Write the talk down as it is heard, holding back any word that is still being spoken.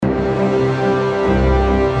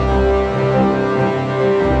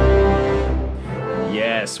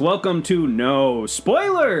welcome to No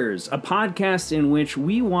Spoilers, a podcast in which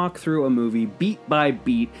we walk through a movie beat by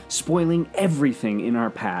beat, spoiling everything in our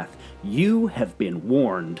path. You have been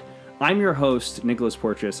warned. I'm your host, Nicholas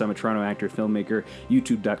Porteous. I'm a Toronto actor, filmmaker,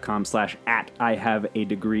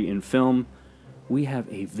 youtube.com/@IHaveADegreeInFilm. We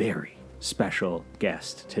have a very special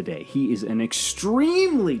guest today. He is an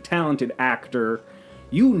extremely talented actor.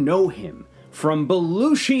 You know him from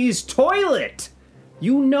Belushi's Toilet.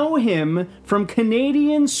 You know him from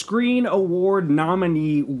Canadian Screen Award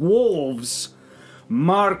nominee Wolves.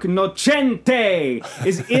 Mark Nocent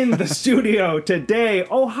is in the studio today.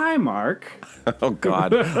 Oh, hi, Mark. Oh,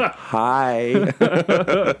 God. Hi.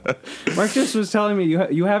 Mark just was telling me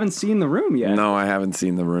you haven't seen The Room yet. No, I haven't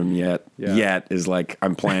seen The Room yet. Yeah. Yet is like,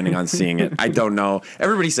 I'm planning on seeing it. I don't know.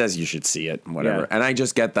 Everybody says you should see it and whatever. Yeah. And I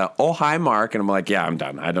just get the, oh, hi, Mark. And I'm like, yeah, I'm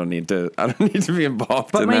done. I don't need to be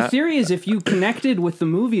involved But in my that. theory is if you connected with the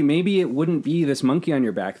movie, maybe it wouldn't be this monkey on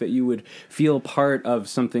your back, that you would feel part of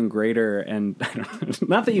something greater. And I don't know,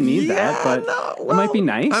 not that you need that, but it might be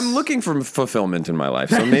nice. I'm looking for fulfillment in my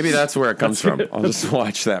life. So maybe that's where it comes from. I'll just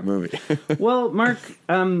watch that movie. Well, Mark,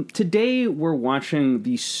 today we're watching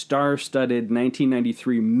the star-studded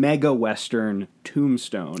 1993 mega western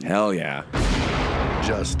Tombstone. Hell yeah.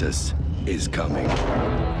 Justice is coming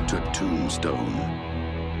to Tombstone.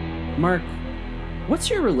 Mark, what's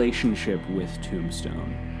your relationship with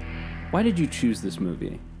Tombstone? Why did you choose this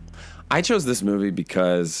movie? I chose this movie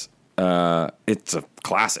because it's a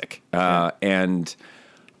classic. And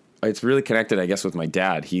it's really connected, I guess, with my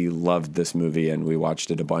dad. He loved this movie, and we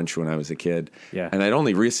watched it a bunch when I was a kid. Yeah. And I'd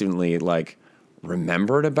only recently,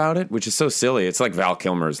 remembered about it, which is so silly. It's like Val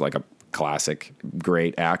Kilmer is like a classic,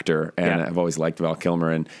 great actor, and I've always liked Val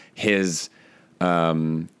Kilmer, and his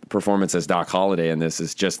performance as Doc Holliday in this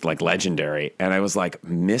is just, legendary. And I was,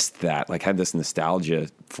 missed that, had this nostalgia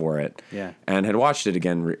for it. Yeah. And had watched it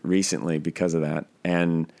again recently because of that.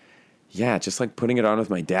 And yeah, just putting it on with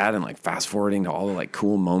my dad and fast forwarding to all the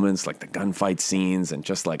cool moments, the gunfight scenes and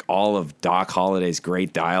just all of Doc Holliday's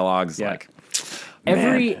great dialogues. Yeah.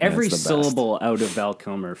 Every syllable out of Val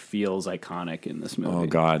Kilmer feels iconic in this movie. Oh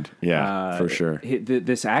God, yeah, for sure.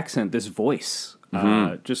 This accent, this voice,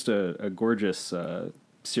 just a gorgeous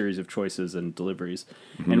series of choices and deliveries,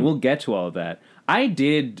 and we'll get to all of that. I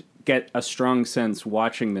did get a strong sense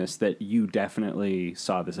watching this that you definitely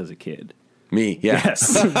saw this as a kid. Me, yeah.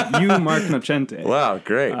 Yes, you, Mark Nocent. Wow,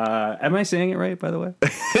 great. Am I saying it right, by the way?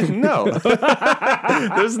 No.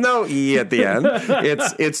 There's no E at the end.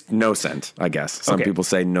 It's Nocent, I guess. Some people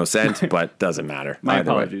say Nocent, but doesn't matter. My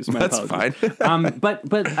Either way. apologies. That's fine.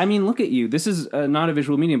 But I mean, look at you. This is not a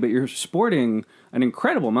visual medium, but you're sporting an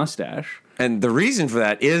incredible mustache. And the reason for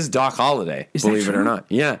that is Doc Holliday, believe it or not.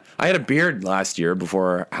 Yeah. I had a beard last year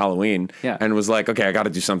before Halloween and was like, okay, I got to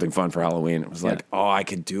do something fun for Halloween. It was like, oh, I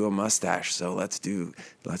could do a mustache, so let's do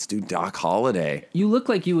Doc Holliday. You look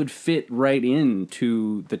like you would fit right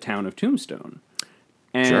into the town of Tombstone.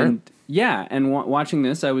 And sure. Yeah, and watching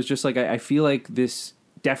this, I was just like, I feel like this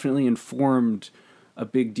definitely informed a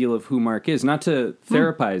big deal of who Mark is. Not to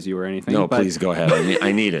therapize you or anything. No, please go ahead.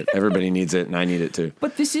 I need it. Everybody needs it, and I need it too.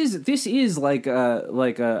 But this is like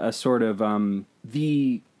a sort of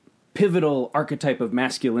the pivotal archetype of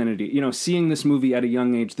masculinity. You know, seeing this movie at a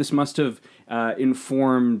young age, this must have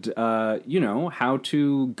informed how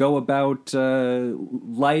to go about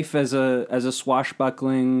life as a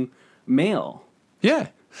swashbuckling male. Yeah,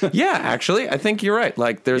 yeah. Actually, I think you're right.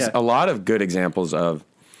 There's a lot of good examples of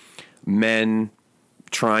men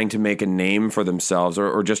trying to make a name for themselves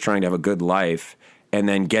or just trying to have a good life and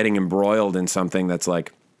then getting embroiled in something that's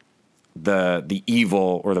the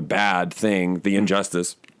evil or the bad thing, the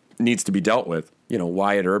injustice needs to be dealt with. You know,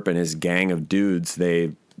 Wyatt Earp and his gang of dudes,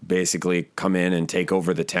 they basically come in and take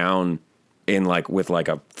over the town in with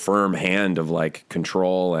a firm hand of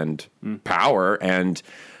control and power and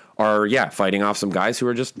are fighting off some guys who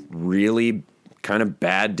are just really kind of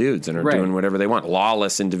bad dudes and are doing whatever they want,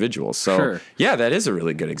 lawless individuals. So that is a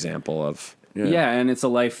really good example of and it's a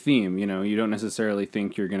life theme. You know, you don't necessarily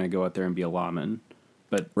think you're going to go out there and be a lawman,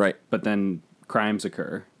 but then crimes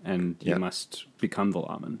occur and you must become the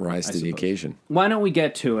lawman. Rise to the occasion. Why don't we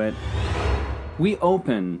get to it? We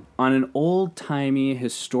open on an old-timey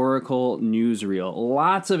historical newsreel.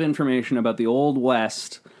 Lots of information about the Old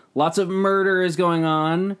West. Lots of murder is going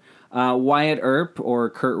on. Wyatt Earp, or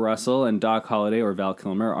Kurt Russell, and Doc Holliday, or Val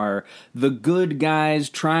Kilmer, are the good guys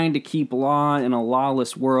trying to keep law in a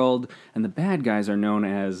lawless world, and the bad guys are known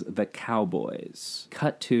as the Cowboys.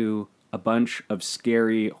 Cut to a bunch of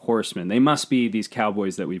scary horsemen. They must be these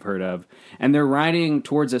cowboys that we've heard of, and they're riding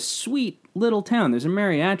towards a sweet little town. There's a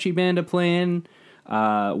mariachi band playing.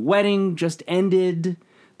 Wedding just ended.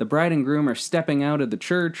 The bride and groom are stepping out of the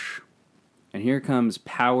church, and here comes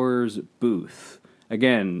Powers Booth.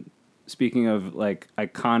 Again, speaking of like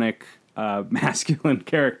iconic masculine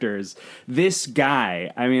characters, this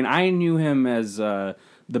guy, I mean, I knew him as the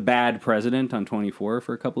bad president on 24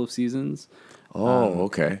 for a couple of seasons. Oh,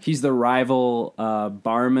 okay. He's the rival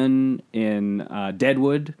barman in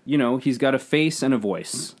Deadwood. You know, he's got a face and a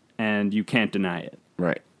voice, and you can't deny it.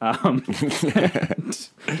 Right.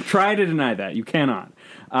 Try to deny that. You cannot.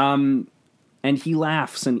 And he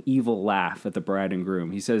laughs an evil laugh at the bride and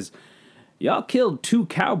groom. He says, "Y'all killed 2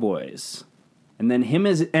 cowboys." And then him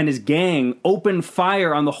and his gang open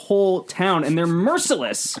fire on the whole town, and they're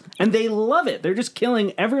merciless, and they love it. They're just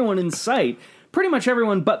killing everyone in sight. Pretty much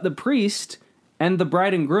everyone but the priest, and the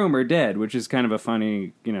bride and groom are dead, which is kind of a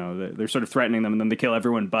funny, you know, they're sort of threatening them, and then they kill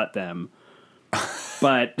everyone but them.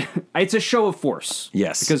 But it's a show of force.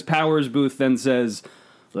 Yes. Because Powers Booth then says,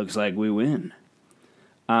 "Looks like we win."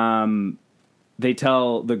 They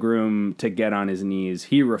tell the groom to get on his knees.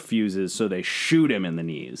 He refuses, so they shoot him in the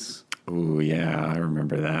knees. Ooh, yeah, I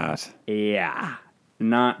remember that. Yeah,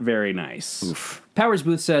 not very nice. Oof. Powers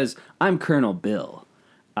Booth says, "I'm Colonel Bill."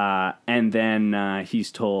 And then he's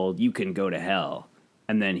told, "You can go to hell."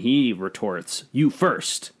 And then he retorts, "You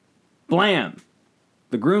first." Blam!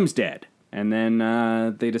 The groom's dead. And then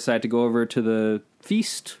they decide to go over to the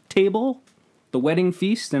feast table, the wedding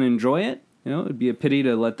feast, and enjoy it. You know, it'd be a pity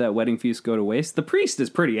to let that wedding feast go to waste. The priest is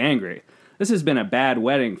pretty angry. This has been a bad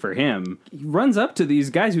wedding for him. He runs up to these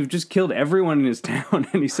guys who've just killed everyone in his town,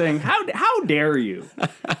 and he's saying, how dare you?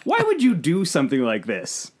 Why would you do something like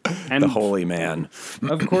this? And the holy man.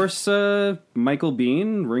 Of course, Michael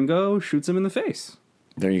Biehn, Ringo, shoots him in the face.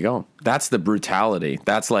 There you go. That's the brutality.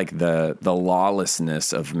 That's like the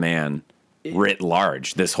lawlessness of man writ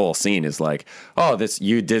large. This whole scene is like, oh,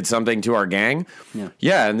 you did something to our gang?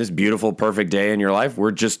 Yeah, and this beautiful, perfect day in your life, we're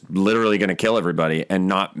just literally going to kill everybody and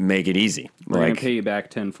not make it easy. We're going to pay you back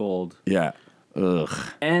tenfold. Yeah. Ugh.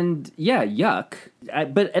 And, yeah, yuck.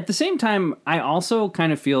 But at the same time, I also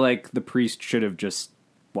kind of feel like the priest should have just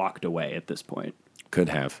walked away at this point. Could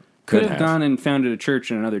have gone and founded a church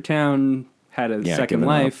in another town, had a second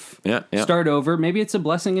life. Yeah. Start over. Maybe it's a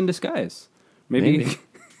blessing in disguise. Maybe.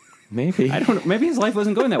 I don't know. Maybe his life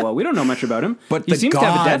wasn't going that well. We don't know much about him. But he seems to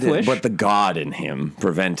have a death wish. But the God in him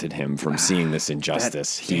prevented him from seeing this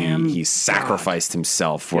injustice. He sacrificed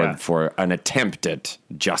himself for an attempt at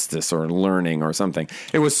justice or learning or something.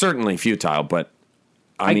 It was certainly futile, but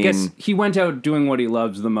I mean, guess he went out doing what he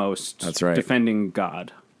loves the most. That's right. Defending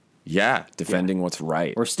God. Yeah, defending what's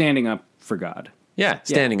right. Or standing up for God. Yeah,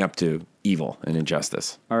 standing up to evil and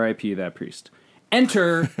injustice. R.I.P. that priest.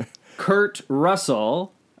 Enter Kurt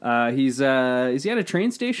Russell. Is he at a train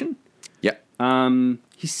station? Yeah.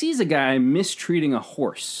 He sees a guy mistreating a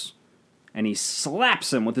horse, and he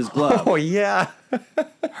slaps him with his glove. Oh, yeah.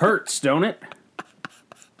 Hurts, don't it?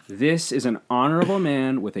 This is an honorable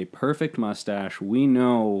man with a perfect mustache. We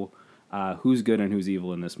know who's good and who's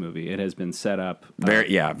evil in this movie. It has been set up.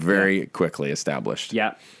 Very quickly established.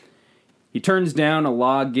 Yeah. He turns down a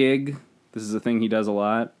law gig. This is a thing he does a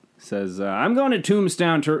lot. Says, I'm going to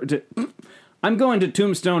Tombstone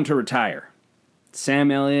to retire.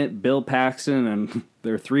 Sam Elliott, Bill Paxton, and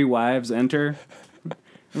their 3 wives enter.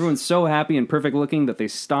 Everyone's so happy and perfect looking that they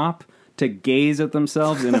stop to gaze at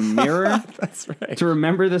themselves in a mirror. That's right. To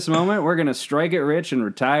remember this moment. We're going to strike it rich and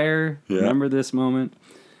retire. Yeah. Remember this moment.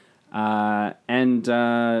 I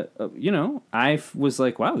was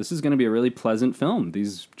like, wow, this is going to be a really pleasant film.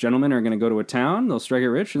 These gentlemen are going to go to a town, they'll strike it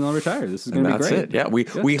rich, and they'll retire. This is going to be great. That's it. Yeah,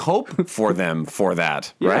 we hope for them for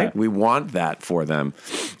that, right? We want that for them.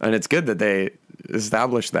 And it's good that they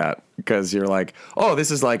established that, because you're like, oh, this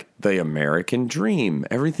is like the American dream.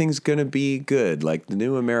 Everything's going to be good. Like the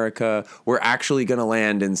new America, we're actually going to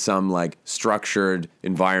land in some like structured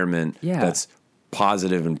environment that's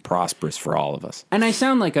positive and prosperous for all of us. And I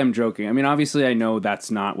sound like I'm joking. I mean, obviously I know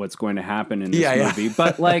that's not what's going to happen in this movie,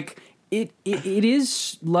 but like it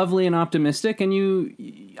is lovely and optimistic, and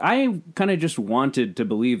I kind of just wanted to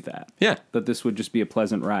believe that. Yeah. That this would just be a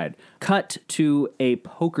pleasant ride. Cut to a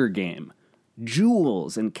poker game.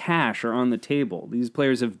 Jewels and cash are on the table. These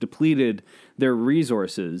players have depleted their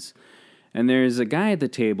resources. And there's a guy at the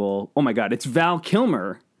table. Oh my God, it's Val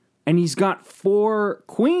Kilmer. And he's got 4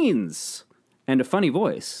 queens. And a funny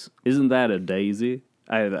voice. Isn't that a daisy?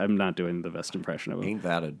 I'm not doing the best impression of him. Ain't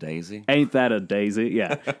that a daisy? Ain't that a daisy?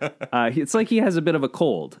 Yeah. It's like he has a bit of a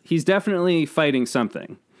cold. He's definitely fighting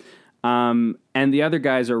something. And the other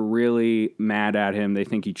guys are really mad at him. They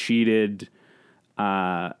think he cheated.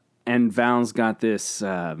 And Val's got this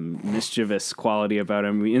mischievous quality about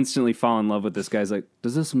him. We instantly fall in love with this guy. He's like,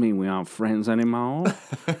 does this mean we aren't friends anymore?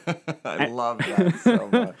 I love that so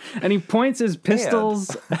much. And he points his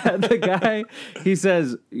pistols at the guy. He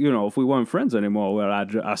says, if we weren't friends anymore, well,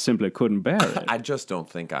 I simply couldn't bear it. I just don't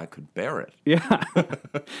think I could bear it. Yeah.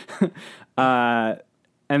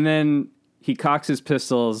 And then he cocks his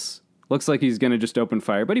pistols. Looks like he's going to just open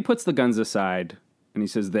fire. But he puts the guns aside. And he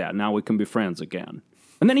says, there, now we can be friends again.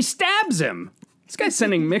 And then he stabs him. This guy's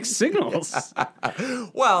sending mixed signals.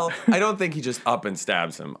 Well, I don't think he just up and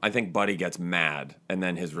stabs him. I think Buddy gets mad, and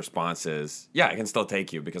then his response is, yeah, I can still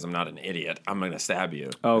take you because I'm not an idiot. I'm going to stab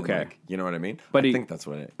you. Okay. You know what I mean? But I think that's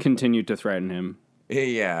what it continued to threaten him.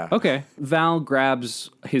 Yeah. Okay. Val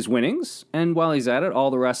grabs his winnings, and while he's at it,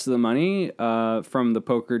 all the rest of the money from the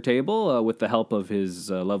poker table with the help of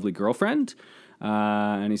his lovely girlfriend.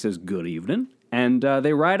 And he says, good evening. And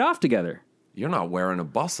they ride off together. You're not wearing a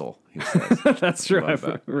bustle, he says. That's true. I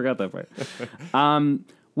forgot that part.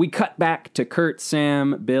 We cut back to Kurt,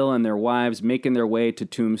 Sam, Bill, and their wives making their way to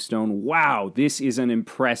Tombstone. Wow, this is an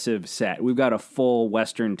impressive set. We've got a full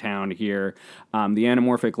Western town here. The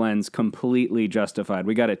anamorphic lens completely justified.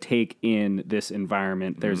 We got to take in this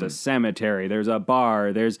environment. There's a cemetery. There's a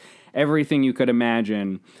bar. There's everything you could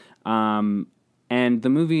imagine. And the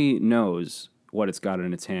movie knows what it's got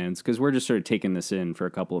in its hands, because we're just sort of taking this in for a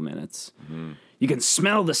couple of minutes. Mm-hmm. You can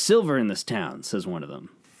smell the silver in this town, says one of them.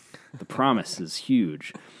 The promise is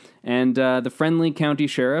huge. And the friendly county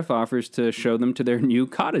sheriff offers to show them to their new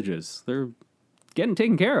cottages. They're getting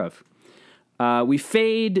taken care of. We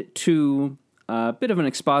fade to a bit of an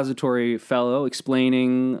expository fellow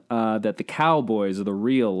explaining that the cowboys are the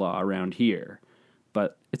real law around here.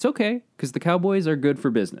 But it's okay, because the cowboys are good for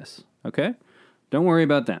business, okay? Don't worry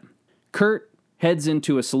about them. Kurt heads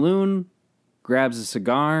into a saloon, grabs a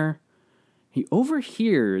cigar. He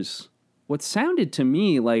overhears what sounded to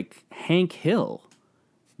me like Hank Hill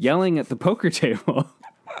yelling at the poker table.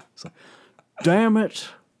 It's like, damn it,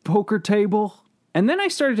 poker table. And then I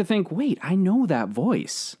started to think, wait, I know that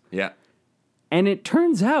voice. Yeah. And it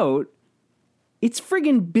turns out it's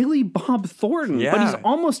friggin' Billy Bob Thornton, but he's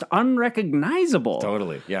almost unrecognizable.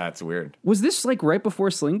 Totally. Yeah, it's weird. Was this like right before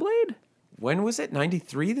Sling Blade? When was it?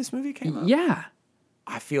 93 this movie came out? Yeah.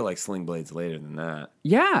 I feel like Sling Blade's later than that.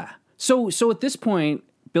 Yeah. So at this point,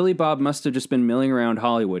 Billy Bob must have just been milling around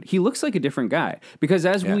Hollywood. He looks like a different guy. Because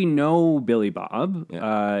as we know Billy Bob,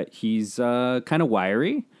 he's kind of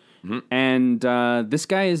wiry. Mm-hmm. And this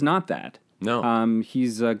guy is not that. No.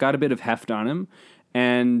 He's got a bit of heft on him.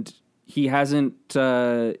 And he hasn't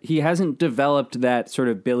developed that sort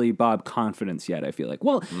of Billy Bob confidence yet, I feel like.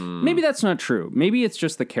 Well, maybe that's not true. Maybe it's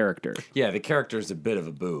just the character. Yeah, the character's a bit of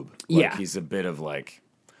a boob. Like, he's a bit of like,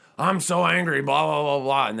 I'm so angry, blah, blah, blah,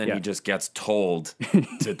 blah. And then he just gets told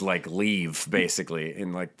to like leave, basically,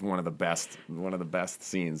 in like one of the best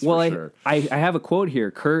scenes, for sure. I have a quote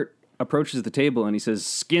here. Kurt approaches the table and he says,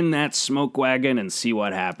 skin that smoke wagon and see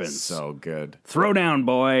what happens. So good. Throw down,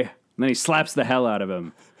 boy. And then he slaps the hell out of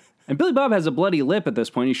him. And Billy Bob has a bloody lip at this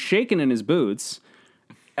point. He's shaking in his boots.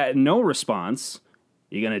 No response.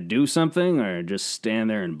 You gonna do something or just stand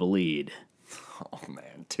there and bleed? Oh,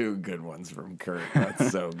 man. 2 good ones from Kurt.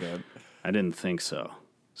 That's so good. I didn't think so.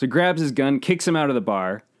 So he grabs his gun, kicks him out of the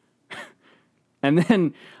bar. And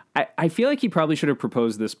then I feel like he probably should have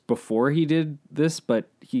proposed this before he did this, but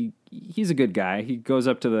he's a good guy. He goes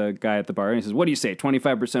up to the guy at the bar and he says, what do you say?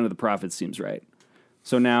 25% of the profit seems right.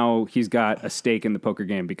 So now he's got a stake in the poker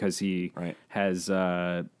game because he has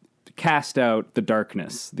cast out the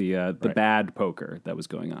darkness, the bad poker that was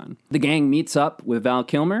going on. The gang meets up with Val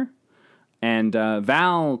Kilmer, and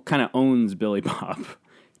Val kind of owns Billy Bob.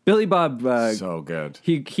 Billy Bob... so good.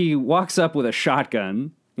 He walks up with a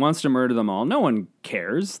shotgun, wants to murder them all. No one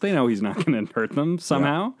cares. They know he's not going to hurt them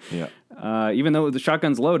somehow. Yeah. Even though the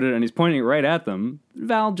shotgun's loaded and he's pointing it right at them,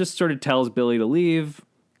 Val just sort of tells Billy to leave.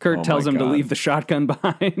 Kurt tells him to leave the shotgun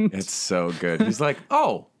behind. It's so good. He's like,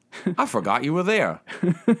 oh, I forgot you were there.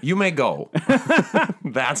 You may go.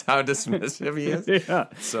 That's how dismissive he is. Yeah.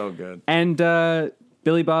 So good. And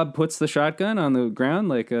Billy Bob puts the shotgun on the ground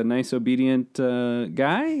like a nice, obedient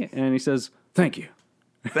guy, and he says, thank you.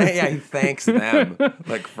 Yeah, he thanks them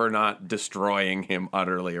like for not destroying him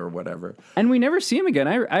utterly or whatever. And we never see him again.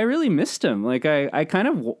 I really missed him. Like I kind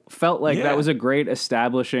of felt like that was a great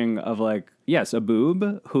establishing of like, yes, a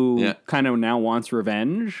boob who kind of now wants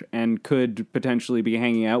revenge and could potentially be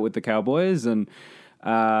hanging out with the cowboys. And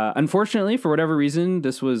unfortunately, for whatever reason,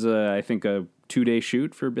 this was I think a 2-day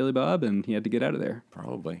shoot for Billy Bob, and he had to get out of there.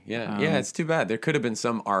 Probably, yeah. Yeah, it's too bad. There could have been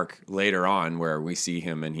some arc later on where we see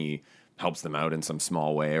him and he helps them out in some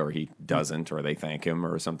small way, or he doesn't, or they thank him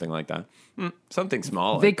or something like that. Something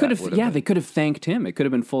small. They could have, they could have thanked him. It could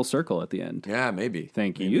have been full circle at the end. Yeah, maybe.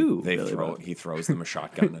 Thank you. He throws them a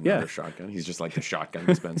shotgun, another shotgun. He's just like the shotgun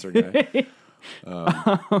dispenser guy.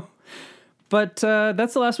 But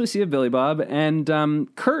that's the last we see of Billy Bob. And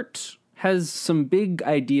Kurt has some big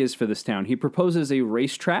ideas for this town. He proposes a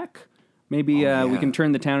racetrack. Maybe we can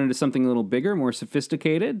turn the town into something a little bigger, more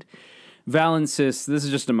sophisticated. Val insists this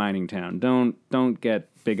is just a mining town. Don't get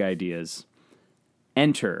big ideas.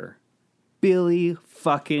 Enter Billy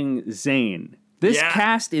fucking Zane. This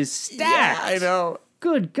cast is stacked. Yeah, I know.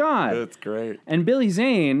 Good God. That's great. And Billy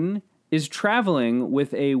Zane is traveling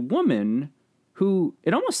with a woman who,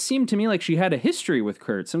 it almost seemed to me like she had a history with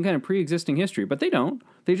Kurt, some kind of pre-existing history, but they don't.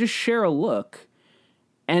 They just share a look.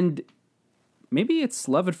 And maybe it's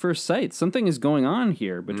love at first sight. Something is going on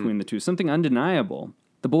here between the two, something undeniable.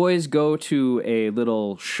 The boys go to a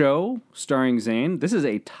little show starring Zane. This is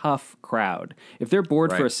a tough crowd. If they're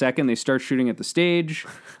bored for a second, they start shooting at the stage.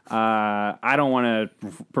 I don't want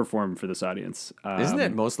to perform for this audience. Isn't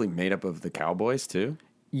it mostly made up of the cowboys, too?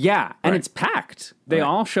 Yeah, and it's packed. They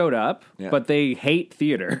all showed up, but they hate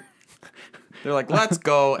theater. They're like, let's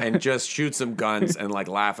go and just shoot some guns and like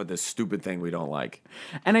laugh at this stupid thing we don't like.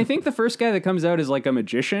 And I think the first guy that comes out is like a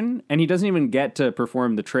magician, and he doesn't even get to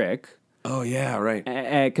perform the trick. Oh, yeah, right.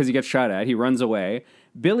 Because he gets shot at. He runs away.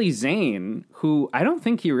 Billy Zane, who I don't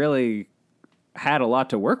think he really had a lot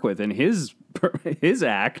to work with in his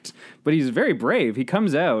act, but he's very brave. He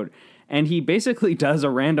comes out, and he basically does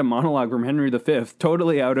a random monologue from Henry V,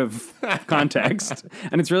 totally out of context.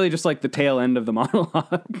 And it's really just like the tail end of the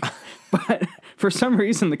monologue. But for some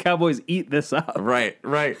reason, the Cowboys eat this up. Right.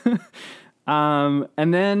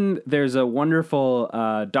 And then there's a wonderful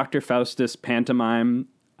Dr. Faustus pantomime.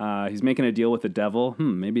 He's making a deal with the devil.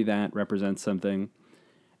 Maybe that represents something.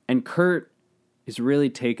 And Kurt is really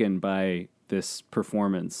taken by this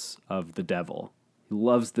performance of the devil. He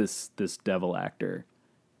loves this devil actor.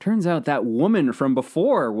 Turns out that woman from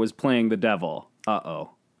before was playing the devil.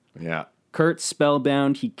 Uh-oh. Yeah. Kurt's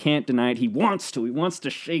spellbound. He can't deny it. He wants to. He wants to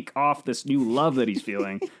shake off this new love that he's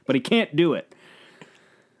feeling, but he can't do it.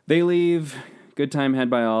 They leave. Good time had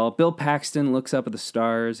by all. Bill Paxton looks up at the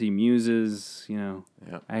stars. He muses,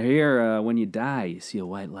 I hear when you die, you see a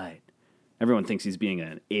white light. Everyone thinks he's being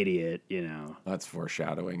an idiot, That's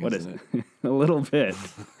foreshadowing, What isn't it? A little bit.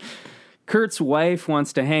 Kurt's wife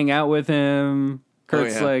wants to hang out with him.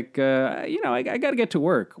 Kurt's like, I got to get to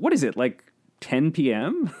work. What is it, like 10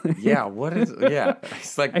 p.m.? Yeah, what is... Yeah.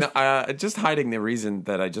 It's like, just hiding the reason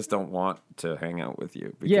that I just don't want to hang out with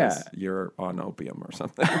you because you're on opium or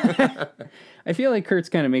something. I feel like Kurt's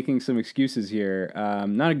kind of making some excuses here.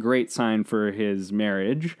 Not a great sign for his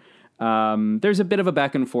marriage. There's a bit of a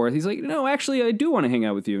back and forth. He's like, no, actually, I do want to hang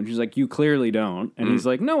out with you. And she's like, you clearly don't. And he's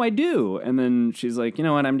like, no, I do. And then she's like, you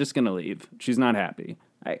know what? I'm just going to leave. She's not happy.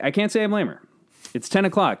 I can't say I blame her. It's 10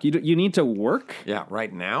 o'clock. You need to work? Yeah,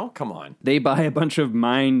 right now? Come on. They buy a bunch of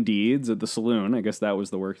mine deeds at the saloon. I guess that was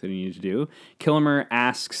the work that he needed to do. Kilmer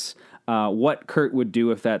asks what Kurt would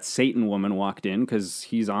do if that Satan woman walked in, because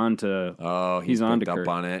he's on to he's on to Kurt.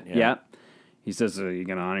 Up on it. Yeah. He says, are you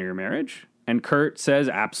going to honor your marriage? And Kurt says,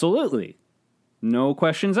 absolutely. No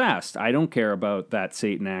questions asked. I don't care about that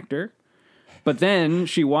Satan actor. But then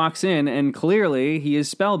she walks in, and clearly he is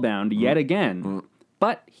spellbound yet again.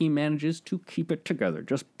 But he manages to keep it together,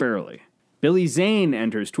 just barely. Billy Zane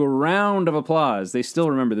enters to a round of applause. They still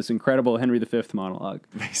remember this incredible Henry V monologue.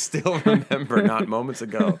 They still remember, not moments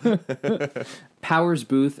ago. Powers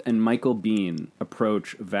Booth and Michael Biehn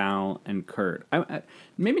approach Val and Kurt.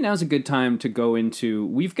 Maybe now's a good time to go into...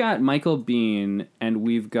 We've got Michael Biehn and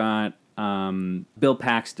we've got Bill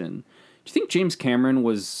Paxton. Do you think James Cameron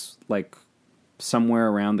was, like, somewhere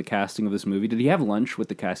around the casting of this movie? Did he have lunch with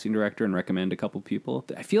the casting director and recommend a couple people?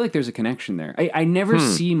 I feel like there's a connection there. I never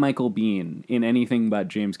see Michael Biehn in anything but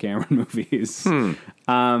James Cameron movies.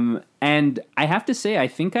 And I have to say, I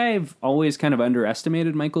think I've always kind of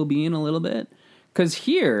underestimated Michael Biehn a little bit. Because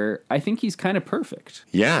here, I think he's kind of perfect.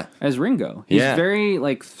 Yeah. As Ringo. He's very,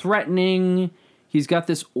 like, threatening. He's got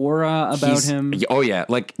this aura about him. Oh, yeah.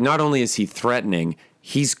 Like, not only is he threatening...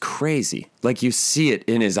 He's crazy. Like, you see it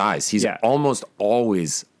in his eyes. He's almost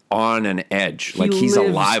always on an edge. Like, he's a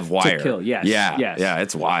live wire. To kill. Yes. Yeah,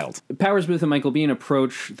 it's wild. Powers Booth and Michael Biehn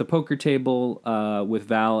approach the poker table with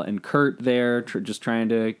Val and Kurt there, just trying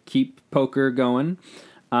to keep poker going.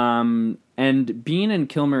 And Biehn and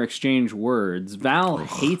Kilmer exchange words. Val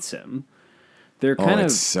hates him. They're kind of...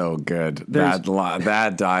 it's so good.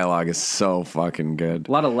 That dialogue is so fucking good.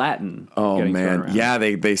 A lot of Latin. Oh, man. Yeah,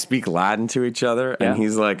 they speak Latin to each other, and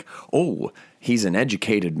he's like, oh, He's an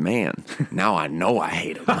educated man. Now I know I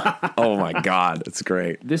hate him. Oh my God, it's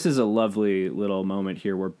great. This is a lovely little moment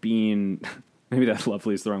here where Bean, maybe that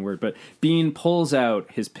lovely is the wrong word, but Bean pulls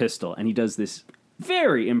out his pistol and he does this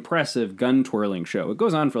very impressive gun twirling show. It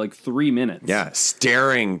goes on for like 3 minutes. Yeah,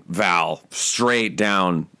 staring Val straight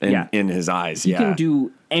down in his eyes. He can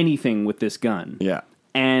do anything with this gun. Yeah.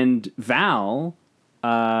 And Val,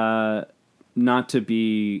 not to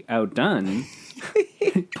be outdone,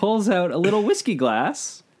 pulls out a little whiskey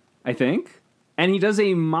glass, I think, and he does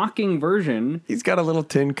a mocking version. He's got a little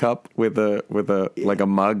tin cup with a like a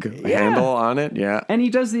mug handle on it. Yeah. And he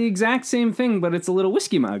does the exact same thing, but it's a little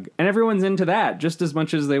whiskey mug. And everyone's into that just as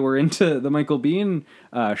much as they were into the Michael Biehn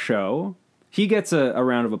show. He gets a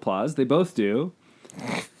round of applause. They both do.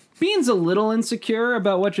 Bean's a little insecure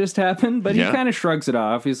about what just happened, but he kind of shrugs it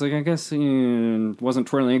off. He's like, I guess he wasn't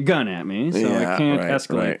twirling a gun at me, so I can't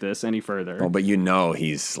escalate this any further. Oh, but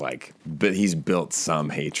he's built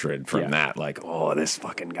some hatred from that. Like, oh, this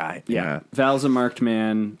fucking guy. Yeah. Val's a marked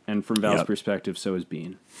man, and from Val's perspective, so is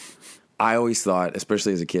Bean. I always thought,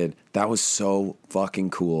 especially as a kid, that was so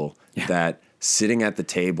fucking cool that sitting at the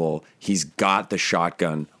table, he's got the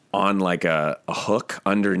shotgun on like a hook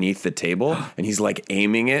underneath the table, and he's like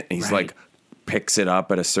aiming it, and he's like picks it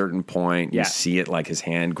up at a certain point. You see it, like his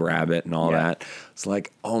hand grab it and all that. It's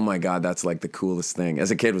like, oh my God, that's like the coolest thing.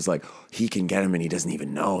 As a kid, was like, he can get him and he doesn't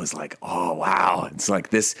even know. It's like, oh wow. It's like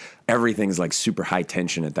this, everything's like super high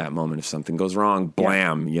tension at that moment. If something goes wrong,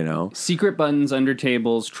 blam, you know? Secret buttons under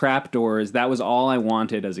tables, trap doors. That was all I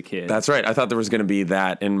wanted as a kid. That's right. I thought there was going to be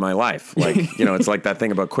that in my life. Like, you know, it's like that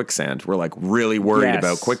thing about quicksand. We're like really worried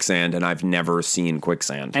about quicksand, and I've never seen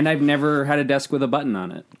quicksand. And I've never had a desk with a button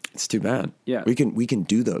on it. It's too bad. Yeah. We can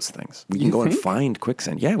do those things. We can go and find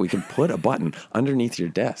quicksand. Yeah, we can put a button underneath your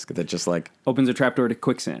desk that just like opens a trapdoor to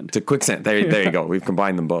quicksand. There you go. We've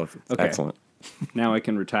combined them both. It's excellent. Now I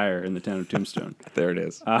can retire in the town of Tombstone. There it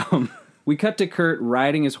is. We cut to Kurt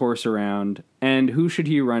riding his horse around, and who should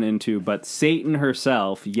he run into but Satan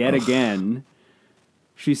herself yet again.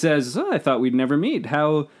 She says, I thought we'd never meet.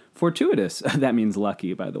 How fortuitous. That means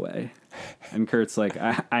lucky, by the way. And Kurt's like,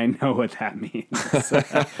 I know what that means.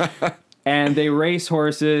 And they race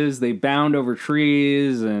horses, they bound over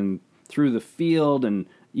trees and through the field and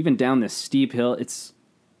even down this steep hill. It's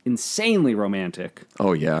insanely romantic.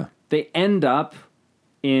 Oh, yeah. They end up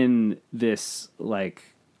in this,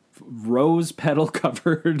 like, rose petal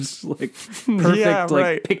covered, like,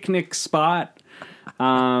 perfect, picnic spot.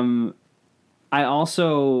 I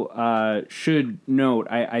also should note,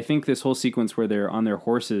 I think this whole sequence where they're on their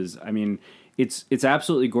horses, I mean, it's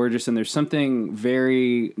absolutely gorgeous, and there's something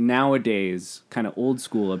very nowadays kind of old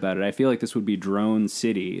school about it. I feel like this would be Drone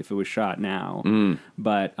City if it was shot now,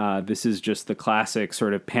 but this is just the classic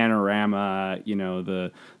sort of panorama. You know,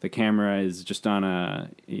 the camera is just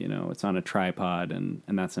on it's on a tripod, and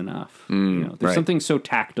that's enough. You know, there's something so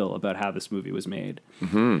tactile about how this movie was made.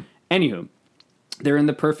 Anywho, they're in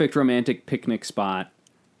the perfect romantic picnic spot,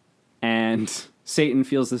 and Satan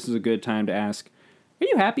feels this is a good time to ask, "Are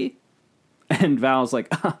you happy?" And Val's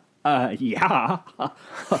like, yeah.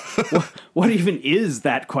 What even is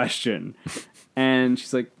that question? And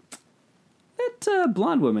she's like, that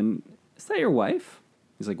blonde woman, is that your wife?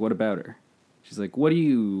 He's like, what about her? She's like, what do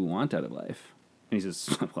you want out of life? And he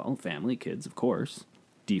says, well, family, kids, of course.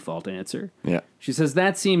 Default answer. Yeah. She says,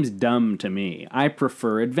 that seems dumb to me. I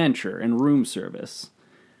prefer adventure and room service.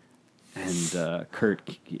 And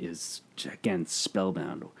Kurt is, again,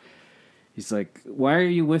 spellbound. He's like, why are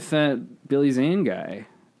you with that Billy Zane guy?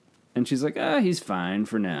 And she's like, he's fine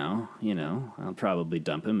for now. You know, I'll probably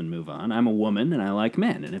dump him and move on. I'm a woman and I like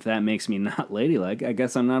men. And if that makes me not ladylike, I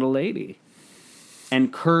guess I'm not a lady.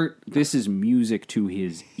 And Kurt, this is music to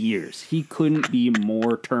his ears. He couldn't be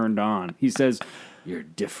more turned on. He says, you're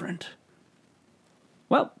different.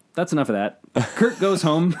 Well, that's enough of that. Kurt goes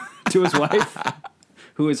home to his wife,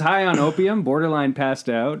 who is high on opium, borderline passed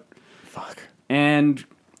out. Fuck. And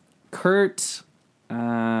Kurt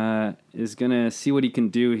is going to see what he can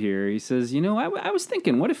do here. He says, you know, I was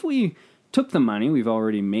thinking, what if we took the money we've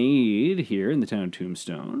already made here in the town of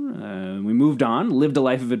Tombstone, we moved on, lived a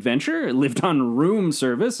life of adventure, lived on room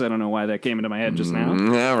service. I don't know why that came into my head just now.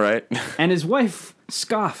 Yeah, right. And his wife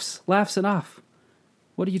scoffs, laughs it off.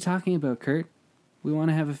 What are you talking about, Kurt? We want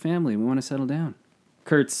to have a family. We want to settle down.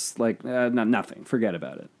 Kurt's like, nothing. Forget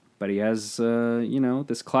about it. But he has,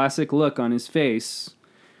 this classic look on his face.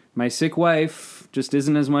 My sick wife just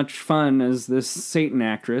isn't as much fun as this Satan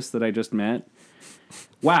actress that I just met.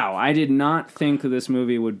 Wow, I did not think this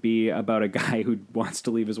movie would be about a guy who wants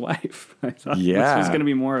to leave his wife. I thought this was going to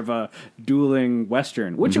be more of a dueling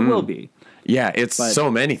Western, which it will be. Yeah, it's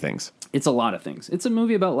so many things. It's a lot of things. It's a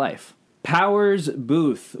movie about life. Powers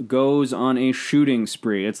Booth goes on a shooting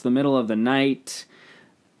spree. It's the middle of the night.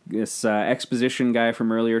 This exposition guy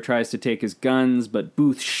from earlier tries to take his guns, but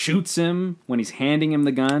Booth shoots him when he's handing him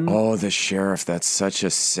the gun. Oh, the sheriff, that's such a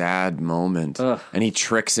sad moment. Ugh. And he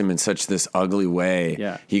tricks him in such this ugly way.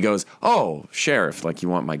 Yeah. He goes, oh, sheriff, like you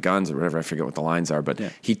want my guns or whatever. I forget what the lines are, but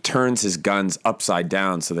he turns his guns upside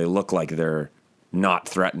down so they look like they're not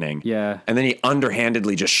threatening. Yeah. And then he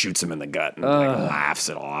underhandedly just shoots him in the gut and laughs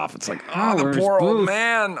it off. It's like, the poor Booth. old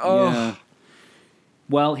man. Oh. Yeah.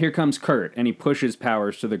 Well, here comes Kurt, and he pushes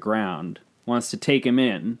Powers to the ground, wants to take him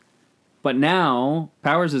in. But now,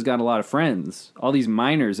 Powers has got a lot of friends. All these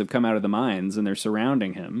miners have come out of the mines, and they're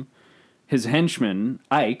surrounding him. His henchman,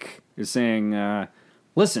 Ike, is saying,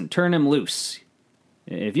 listen, turn him loose.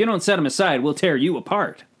 If you don't set him aside, we'll tear you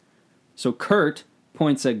apart. So Kurt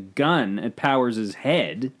points a gun at Powers'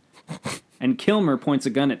 head, and Kilmer points a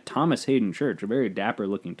gun at Thomas Hayden Church, a very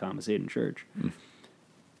dapper-looking Thomas Hayden Church.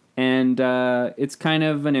 And it's kind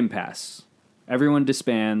of an impasse. Everyone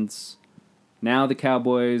disbands. Now the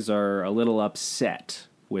Cowboys are a little upset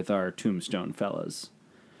with our Tombstone fellas.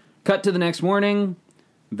 Cut to the next morning.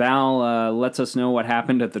 Val lets us know what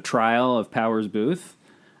happened at the trial of Powers Booth.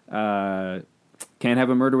 Can't have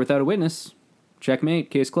a murder without a witness.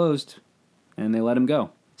 Checkmate, case closed. And they let him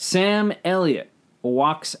go. Sam Elliott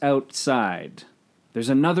walks outside. There's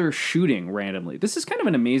another shooting randomly. This is kind of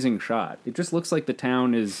an amazing shot. It just looks like the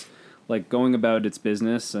town is like going about its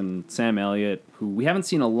business, and Sam Elliott, who we haven't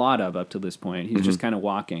seen a lot of up to this point, he's just kind of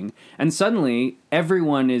walking. And suddenly,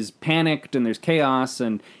 everyone is panicked, and there's chaos,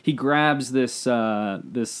 and he grabs this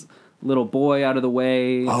this little boy out of the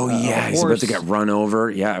way. Oh, yeah, he's about to get run over.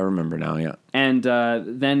 Yeah, I remember now, yeah. And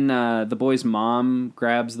then the boy's mom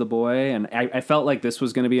grabs the boy, and I felt like this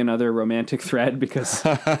was going to be another romantic thread because...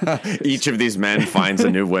 Each of these men finds a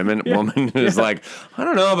new woman who's like, I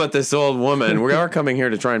don't know about this old woman. We are coming here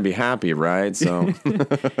to try and be happy, right? So,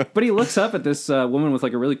 But he looks up at this woman with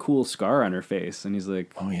like a really cool scar on her face, and he's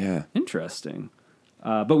like, oh, yeah. Interesting.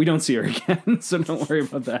 But we don't see her again, so don't worry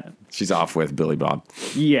about that. She's off with Billy Bob.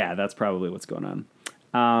 Yeah, that's probably what's going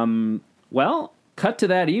on. Well, cut to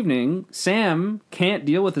that evening. Sam can't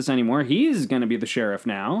deal with this anymore. He's going to be the sheriff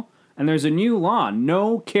now. And there's a new law.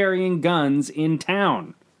 No carrying guns in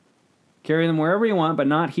town. Carry them wherever you want, but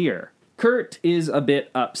not here. Kurt is a bit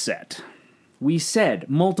upset. We said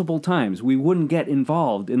multiple times we wouldn't get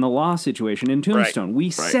involved in the law situation in Tombstone. Right. We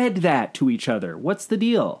said that to each other. What's the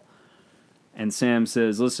deal? And Sam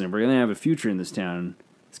says, listen, if we're going to have a future in this town,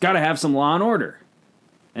 it's got to have some law and order.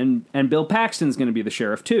 And Bill Paxton's going to be the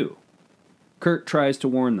sheriff, too. Kurt tries to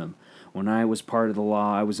warn them. When I was part of the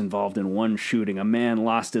law, I was involved in one shooting. A man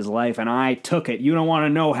lost his life, and I took it. You don't want to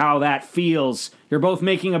know how that feels. You're both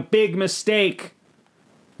making a big mistake.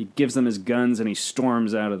 He gives them his guns, and he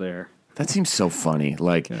storms out of there. That seems so funny.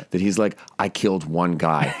 Like, that he's like, I killed one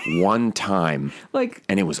guy one time,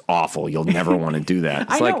 and it was awful. You'll never want to do that.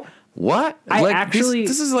 It's I know. What?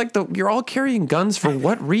 This is like you're all carrying guns for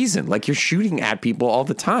what reason? Like you're shooting at people all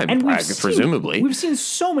the time, and presumably. We've seen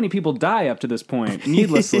so many people die up to this point,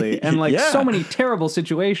 needlessly, and so many terrible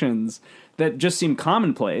situations that just seem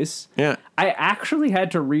commonplace. Yeah. I actually had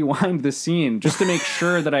to rewind the scene just to make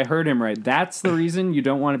sure that I heard him right. That's the reason you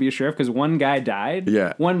don't want to be a sheriff, because one guy died.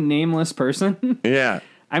 Yeah. One nameless person. Yeah.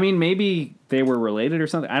 I mean, maybe they were related or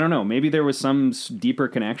something. I don't know. Maybe there was some deeper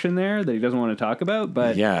connection there that he doesn't want to talk about.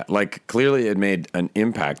 But yeah, like clearly it made an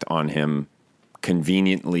impact on him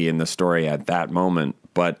conveniently in the story at that moment.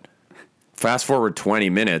 But fast forward 20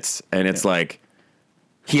 minutes and it's like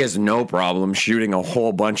he has no problem shooting a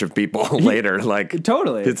whole bunch of people later. Like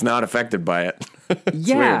totally, it's not affected by it.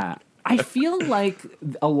 Yeah. Weird. I feel like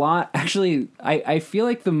a lot, actually, I feel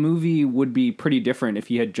like the movie would be pretty different if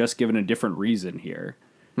he had just given a different reason here.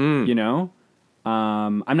 You know?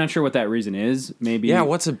 I'm not sure what that reason is. Maybe. Yeah,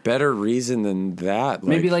 what's a better reason than that?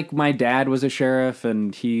 Maybe like my dad was a sheriff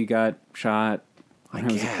and he got shot when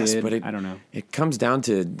I was a kid. But I don't know. It comes down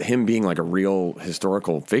to him being like a real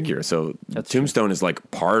historical figure. So Tombstone is like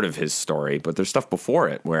part of his story, but there's stuff before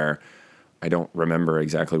it where I don't remember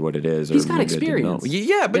exactly what it is. He's got experience.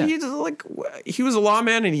 Yeah, but he's like, he was a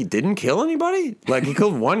lawman and he didn't kill anybody. Like he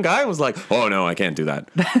killed one guy and was like, oh no, I can't do that.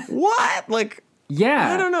 What? Like,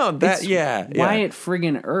 yeah, I don't know. That, Wyatt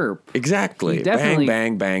friggin' Earp. Exactly. Bang,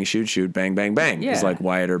 bang, bang, shoot, shoot, bang, bang, bang. Yeah. It's like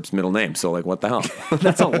Wyatt Earp's middle name. So like, what the hell?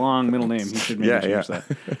 That's a long middle name. He should maybe change that.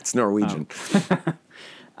 It's Norwegian.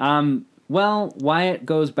 Well, Wyatt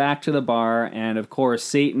goes back to the bar, and of course,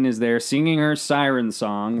 Satan is there singing her siren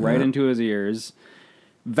song right into his ears.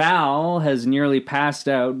 Val has nearly passed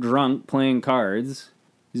out, drunk, playing cards.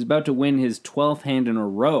 He's about to win his 12th hand in a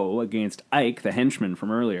row against Ike, the henchman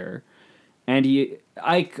from earlier. And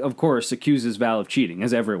Ike, of course, accuses Val of cheating,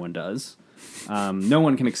 as everyone does. No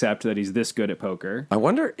one can accept that he's this good at poker. I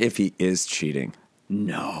wonder if he is cheating.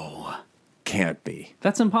 No. Can't be.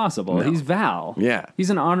 That's impossible. No. He's Val. Yeah. He's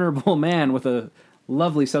an honorable man with a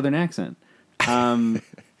lovely southern accent. A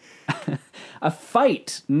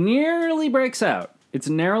fight nearly breaks out. It's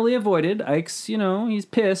narrowly avoided. Ike's, he's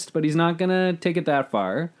pissed, but he's not going to take it that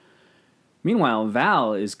far. Meanwhile,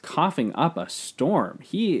 Val is coughing up a storm.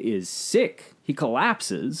 He is sick. He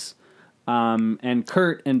collapses. And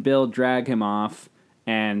Kurt and Bill drag him off,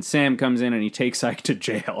 and Sam comes in and he takes Ike to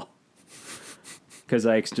jail. Because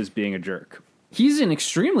Ike's just being a jerk. He's an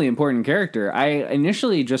extremely important character. I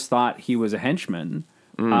initially just thought he was a henchman.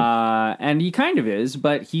 And he kind of is,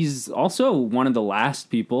 but he's also one of the last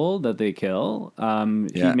people that they kill.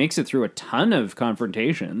 He makes it through a ton of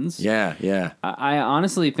confrontations. Yeah. I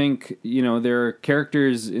honestly think, there are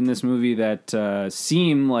characters in this movie that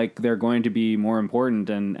seem like they're going to be more important,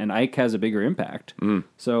 and Ike has a bigger impact.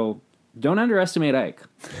 So don't underestimate Ike.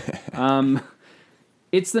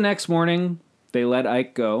 It's the next morning. They let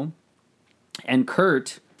Ike go, and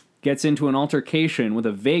Kurt gets into an altercation with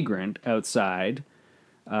a vagrant outside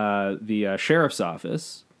the sheriff's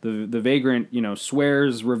office. The vagrant,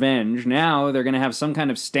 swears revenge. Now they're going to have some kind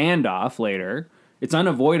of standoff later. It's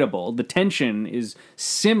unavoidable. The tension is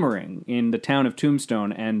simmering in the town of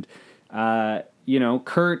Tombstone, and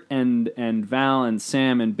Kurt and Val and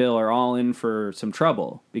Sam and Bill are all in for some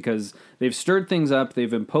trouble because they've stirred things up.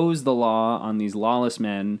 They've imposed the law on these lawless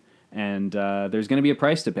men. And there's going to be a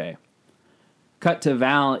price to pay. Cut to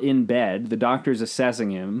Val in bed. The doctor's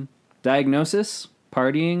assessing him. Diagnosis?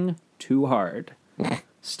 Partying too hard.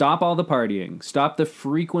 Stop all the partying. Stop the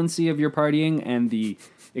frequency of your partying and the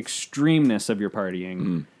extremeness of your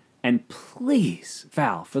partying. And please,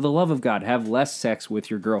 Val, for the love of God, have less sex with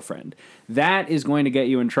your girlfriend. That is going to get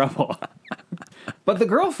you in trouble. But the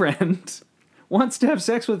girlfriend wants to have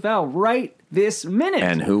sex with Val right this minute.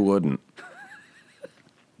 And who wouldn't?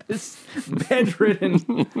 This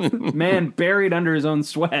bedridden man buried under his own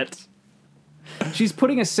sweat. She's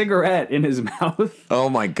putting a cigarette in his mouth. Oh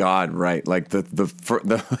my God! Right, like the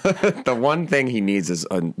the one thing he needs is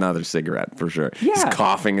another cigarette for sure. Yeah. He's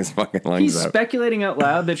coughing his fucking lungs out. He's speculating out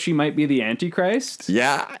loud that she might be the Antichrist.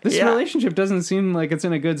 Yeah, this relationship doesn't seem like it's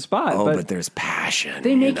in a good spot. Oh, but there's passion.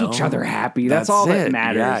 They make each other happy. That's all that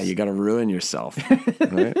matters. Yeah, you got to ruin yourself.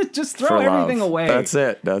 Right? Just throw everything away. That's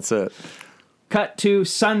it. Cut to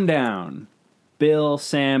sundown. Bill,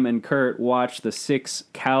 Sam, and Kurt watch the 6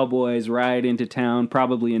 cowboys ride into town,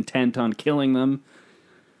 probably intent on killing them.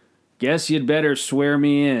 Guess you'd better swear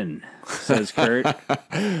me in, says Kurt.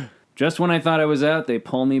 Just when I thought I was out, they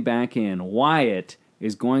pull me back in. Wyatt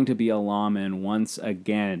is going to be a lawman once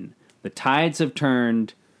again. The tides have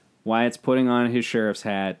turned. Wyatt's putting on his sheriff's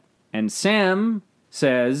hat. And Sam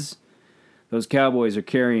says, those cowboys are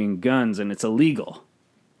carrying guns and it's illegal.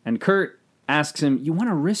 And Kurt asks him, you want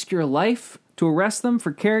to risk your life to arrest them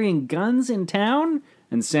for carrying guns in town?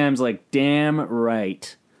 And Sam's like, damn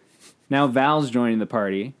right. Now Val's joining the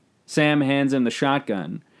party. Sam hands him the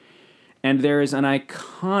shotgun. And there is an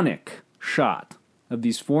iconic shot of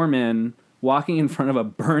these 4 men walking in front of a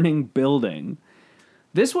burning building.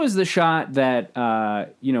 This was the shot that,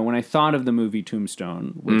 when I thought of the movie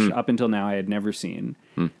Tombstone, which up until now I had never seen,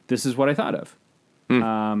 this is what I thought of.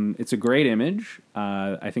 It's a great image.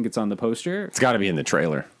 I think it's on the poster. It's got to be in the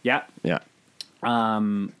trailer. Yeah. Yeah.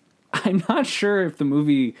 I'm not sure if the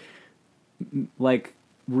movie,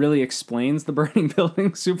 really explains the burning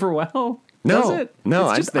building super well. No, Does it? No,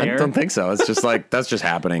 I don't think so. It's just that's just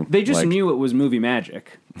happening. They just knew it was movie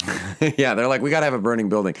magic. Yeah, they're like, we got to have a burning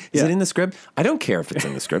building. Is it in the script? I don't care if it's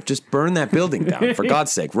in the script. Just burn that building down, for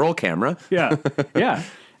God's sake. Roll camera. Yeah.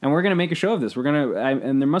 And we're going to make a show of this.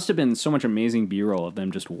 And there must have been so much amazing B-roll of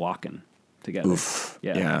them just walking together. Oof.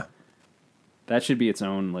 Yeah. That should be its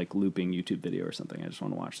own, looping YouTube video or something. I just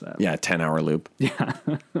want to watch that. Yeah, 10-hour loop. Yeah.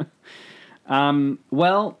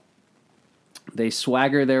 Well, they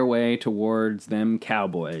swagger their way towards them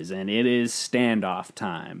cowboys, and it is standoff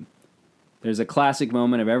time. There's a classic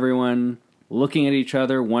moment of everyone looking at each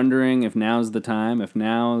other, wondering if now's the time, if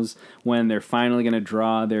now's when they're finally going to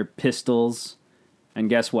draw their pistols. And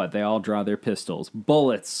guess what? They all draw their pistols.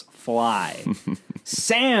 Bullets fly.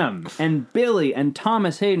 Sam and Billy and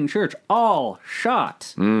Thomas Hayden Church all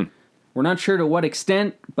shot. We're not sure to what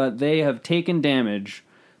extent, but they have taken damage.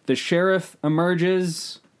 The sheriff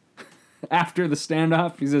emerges. after the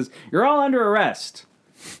standoff. He says, "You're all under arrest."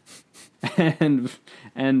 And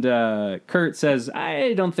Kurt says,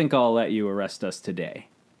 "I don't think I'll let you arrest us today."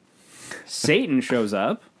 Satan shows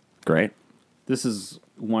up. Great. This is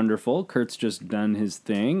wonderful. Kurt's just done his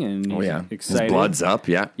thing, and he's excited. His blood's up.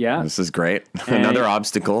 Yeah. This is great. Another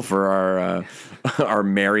obstacle for our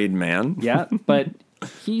married man. Yeah, but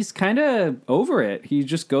he's kind of over it. He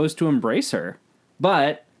just goes to embrace her.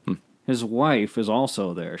 But his wife is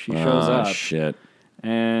also there. She shows up. Oh, shit.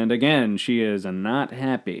 And again, she is not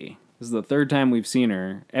happy. This is the third time we've seen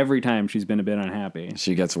her. Every time she's been a bit unhappy.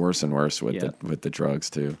 She gets worse and worse with the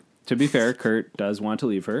drugs, too. To be fair, Kurt does want to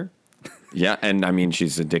leave her. Yeah, and I mean,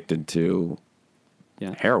 she's addicted to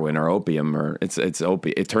heroin or opium, or it's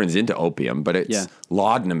opium. It turns into opium, but it's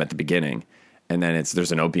laudanum at the beginning. And then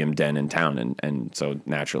there's an opium den in town, and so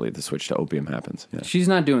naturally the switch to opium happens. Yeah. She's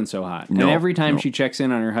not doing so hot. No, and every time she checks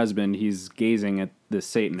in on her husband, he's gazing at this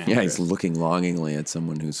Satan actress. Yeah, he's looking longingly at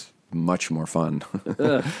someone who's much more fun.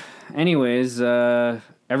 Anyways,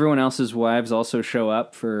 everyone else's wives also show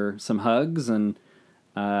up for some hugs, and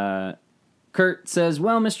Kurt says,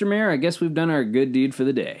 "Well, Mr. Mayor, I guess we've done our good deed for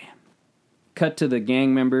the day." Cut to the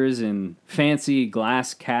gang members in fancy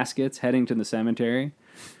glass caskets heading to the cemetery.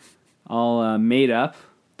 All made up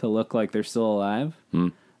to look like they're still alive.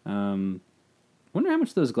 Wonder how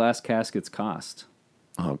much those glass caskets cost.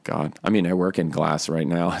 Oh, God. I mean, I work in glass right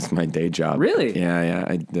now. It's my day job. Really? Yeah.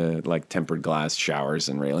 I like tempered glass showers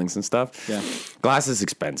and railings and stuff. Yeah. Glass is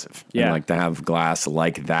expensive. Yeah. And, like, to have glass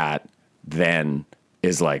like that then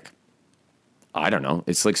is, like, I don't know.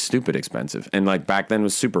 It's, like, stupid expensive. And, like, back then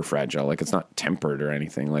was super fragile. Like, it's not tempered or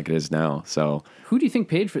anything like it is now. So who do you think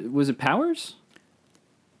paid for it? Was it Powers?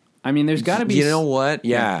 I mean, there's got to be. You know what?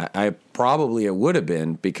 Yeah, it would have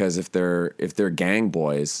been, because if they're gang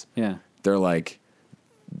boys, they're like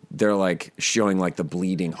showing like the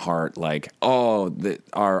bleeding heart, like, oh,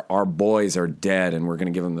 our boys are dead, and we're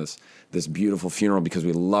gonna give them this beautiful funeral because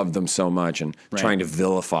we love them so much, and trying to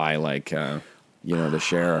vilify like the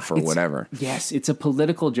sheriff or whatever. Yes, it's a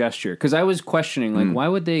political gesture, because I was questioning like why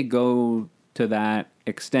would they go to that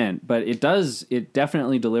extent, but it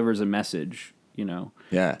definitely delivers a message.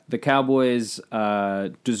 Yeah. The Cowboys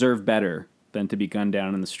deserve better than to be gunned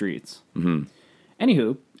down in the streets. Mm-hmm.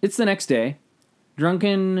 Anywho, it's the next day.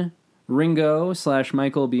 Drunken Ringo /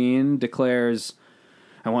 Michael Biehn declares,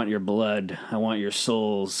 "I want your blood. I want your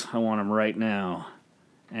souls. I want them right now."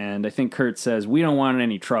 And I think Kurt says, "We don't want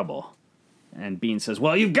any trouble." And Biehn says,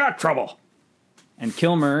 "Well, you've got trouble." And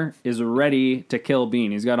Kilmer is ready to kill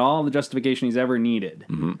Biehn. He's got all the justification he's ever needed.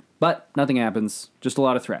 Mm-hmm. But nothing happens. Just a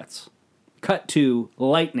lot of threats. Cut to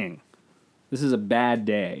lightning. This is a bad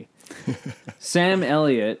day. Sam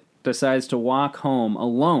Elliott decides to walk home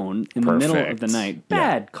alone in the middle of the night.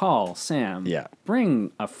 Bad call, Sam. Yeah.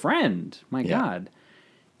 Bring a friend. My God.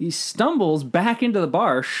 He stumbles back into the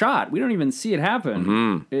bar, shot. We don't even see it happen.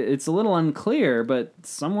 Mm-hmm. It's a little unclear, but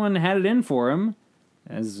someone had it in for him,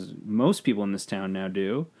 as most people in this town now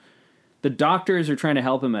do. The doctors are trying to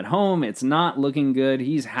help him at home. It's not looking good.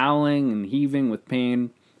 He's howling and heaving with pain.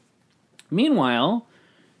 Meanwhile,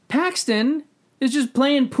 Paxton is just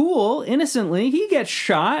playing pool innocently. He gets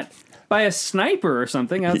shot by a sniper or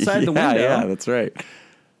something outside the window. Yeah, that's right.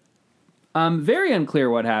 Very unclear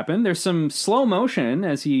what happened. There's some slow motion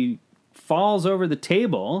as he falls over the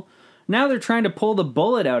table. Now they're trying to pull the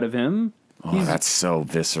bullet out of him. Oh, that's so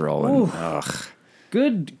visceral. And, ugh.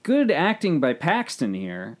 Good acting by Paxton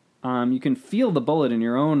here. You can feel the bullet in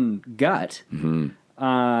your own gut. Mm-hmm.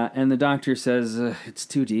 And the doctor says, "It's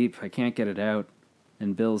too deep. I can't get it out."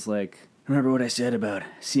 And Bill's like, "Remember what I said about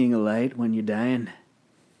seeing a light when you're dying?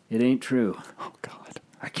 It ain't true." Oh, God.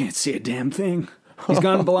 "I can't see a damn thing. He's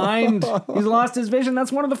gone blind. He's lost his vision.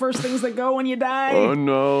 That's one of the first things that go when you die." Oh,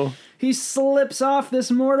 no. He slips off this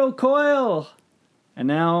mortal coil. And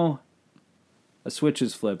now a switch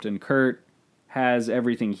is flipped, and Kurt has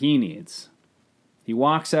everything he needs. He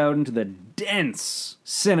walks out into the dense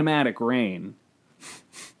cinematic rain.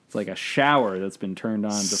 It's like a shower that's been turned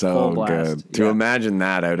on to full blast. So good. To imagine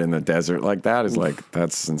that out in the desert like that is like,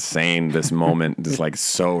 that's insane. This moment is like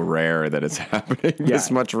so rare that it's happening. Yeah.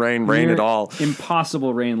 This much rain at all.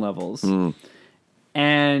 Impossible rain levels.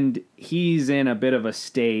 And he's in a bit of a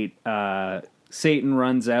state. Satan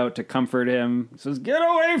runs out to comfort him. He says, "Get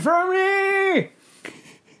away from me!"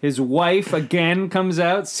 His wife again comes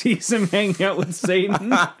out, sees him hanging out with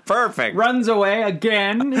Satan. Perfect. Runs away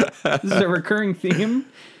again. This is a recurring theme.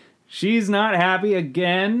 She's not happy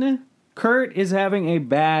again. Kurt is having a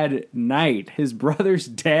bad night. His brother's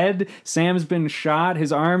dead. Sam's been shot.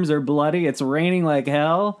 His arms are bloody. It's raining like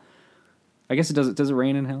hell. I guess it does. Does it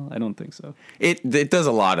rain in hell? I don't think so. It does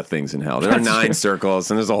a lot of things in hell. There are 9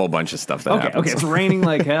 circles, and there's a whole bunch of stuff that happens. Okay, it's raining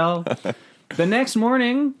like hell. The next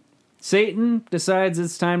morning, Satan decides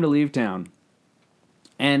it's time to leave town.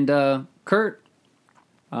 And Kurt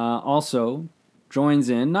also joins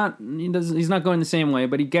in. He's not going the same way,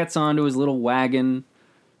 but he gets onto his little wagon.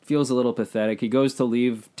 Feels a little pathetic. He goes to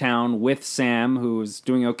leave town with Sam, who is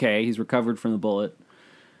doing okay. He's recovered from the bullet.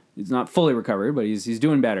 He's not fully recovered, but he's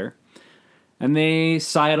doing better. And they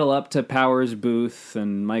sidle up to Powers' booth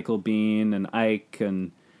and Michael Biehn and Ike,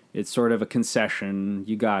 and it's sort of a concession.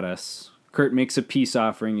 You got us. Kurt makes a peace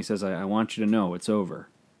offering. He says, I want you to know it's over.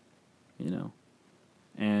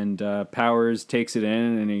 And Powers takes it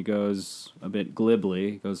in, and he goes a bit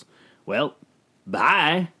glibly. He goes, well,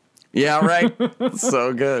 bye. Yeah, right.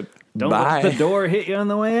 So good. Don't let the door hit you on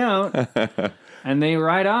the way out. And they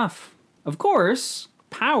ride off. Of course,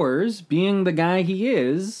 Powers, being the guy he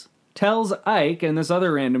is, tells Ike and this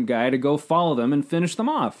other random guy to go follow them and finish them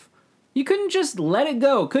off. You couldn't just let it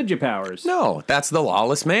go, could you, Powers? No, that's the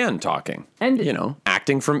lawless man talking. And,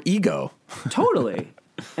 acting from ego. Totally.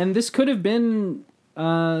 And this could have been,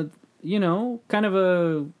 kind of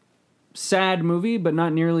a sad movie, but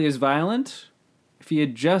not nearly as violent. If he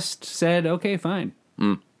had just said, okay, fine.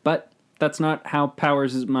 But that's not how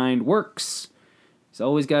Powers' mind works. He's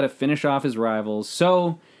always got to finish off his rivals.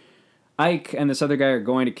 So Ike and this other guy are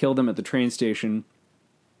going to kill them at the train station.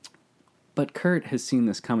 But Kurt has seen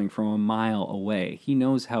this coming from a mile away. He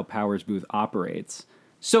knows how Powers' booth operates.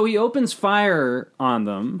 So he opens fire on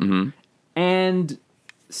them, and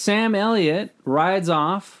Sam Elliott rides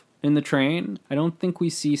off in the train. I don't think we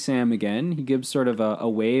see Sam again. He gives sort of a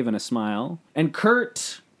wave and a smile. And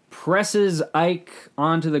Kurt presses Ike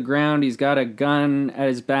onto the ground. He's got a gun at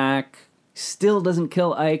his back. Still doesn't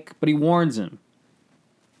kill Ike, but he warns him.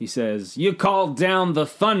 He says, you called down the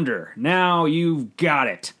thunder. Now you've got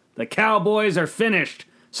it. The Cowboys are finished.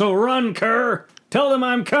 So run, Kerr. Tell them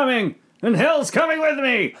I'm coming. And hell's coming with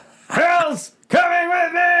me. Hell's coming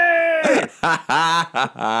with me.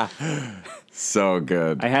 So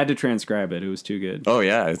good. I had to transcribe it. It was too good. Oh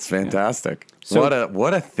yeah, it's fantastic. Yeah. So,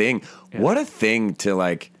 what a thing. Yeah. What a thing to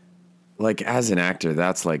like as an actor,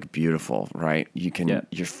 that's like beautiful, right?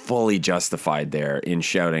 You're fully justified there in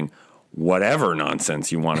shouting whatever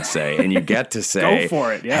nonsense you want to say, and you get to say, go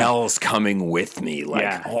for it, yeah. Hell's coming with me.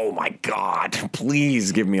 Like, oh my God,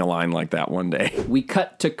 please give me a line like that one day. We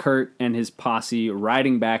cut to Kurt and his posse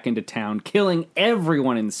riding back into town, killing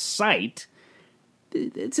everyone in sight.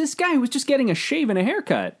 It's this guy who was just getting a shave and a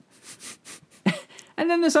haircut. And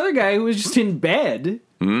then this other guy who was just in bed.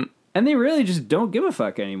 And they really just don't give a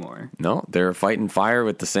fuck anymore. No, they're fighting fire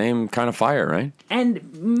with the same kind of fire, right?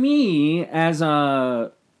 And me, as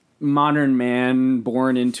a modern man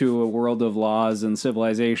born into a world of laws and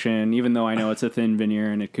civilization, even though I know it's a thin veneer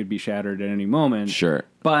and it could be shattered at any moment. Sure.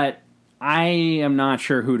 But I am not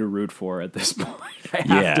sure who to root for at this point, I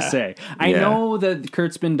have to say. I know that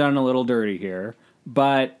Kurt's been done a little dirty here.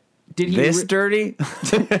 But did he... This dirty?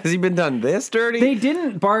 Has he been done this dirty? They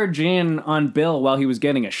didn't barge in on Bill while he was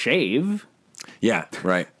getting a shave. Yeah,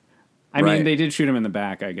 right. I mean, they did shoot him in the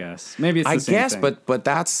back, I guess. Maybe it's the same thing. But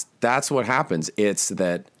that's what happens. It's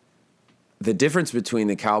that the difference between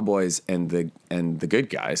the Cowboys and the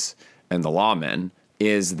good guys and the lawmen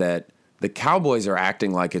is that the Cowboys are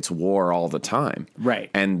acting like it's war all the time.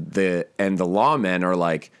 Right. And the lawmen are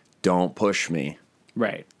like, don't push me.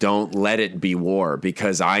 Right. Don't let it be war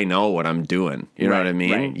because I know what I'm doing. You know what I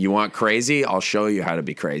mean? Right. You want crazy? I'll show you how to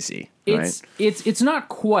be crazy. It's not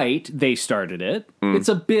quite they started it. It's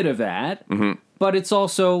a bit of that. But it's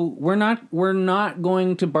also we're not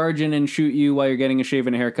going to barge in and shoot you while you're getting a shave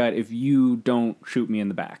and a haircut if you don't shoot me in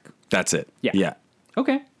the back. That's it. Yeah.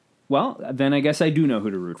 Okay. Well, then I guess I do know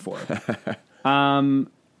who to root for.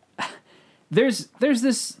 There's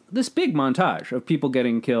this big montage of people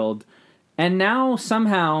getting killed. And now,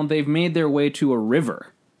 somehow, they've made their way to a river.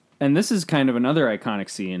 And this is kind of another iconic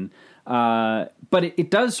scene. But it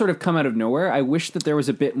does sort of come out of nowhere. I wish that there was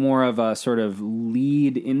a bit more of a sort of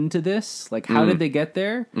lead into this. Like, how did they get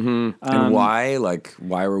there? And why? Like,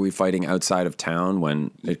 why were we fighting outside of town when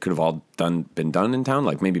it could have all been done in town?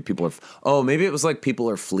 Like, maybe people are... maybe it was like people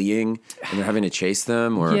are fleeing and they're having to chase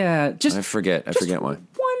them? Or I forget why.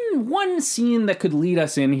 One scene that could lead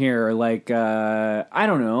us in here, like, I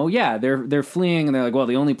don't know. Yeah, they're fleeing and they're like, well,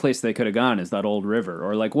 the only place they could have gone is that old river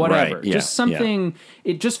or like whatever. Right, yeah, just something,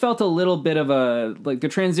 it just felt a little bit of like the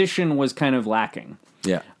transition was kind of lacking.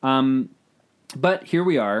 Yeah. But here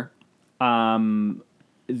we are.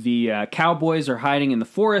 The Cowboys are hiding in the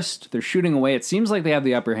forest. They're shooting away. It seems like they have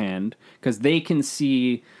the upper hand because they can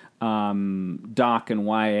see Doc and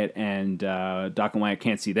Wyatt, and Doc and Wyatt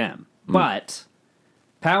can't see them. But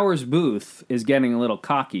Powers Booth is getting a little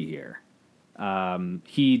cocky here.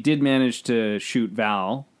 He did manage to shoot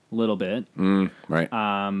Val a little bit. Right.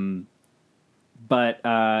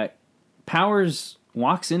 But Powers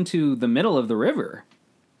walks into the middle of the river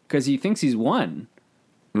because he thinks he's won,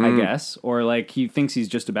 I guess. Or like he thinks he's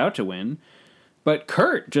just about to win. But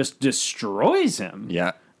Kurt just destroys him.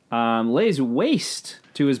 Yeah. Lays waste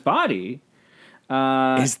to his body.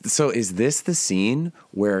 Is this the scene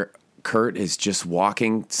where Kurt is just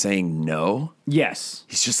walking saying no? Yes.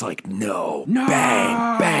 He's just like, no,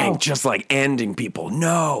 bang, bang, just like ending people.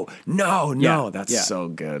 No. That's so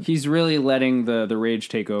good. He's really letting the rage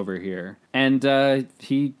take over here. And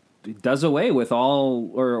he does away with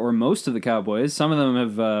all or most of the cowboys. Some of them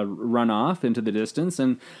have run off into the distance,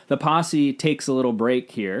 and the posse takes a little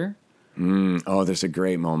break here. Oh, there's a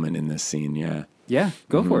great moment in this scene, yeah. Yeah,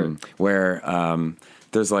 go for it. Where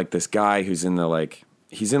there's like this guy who's in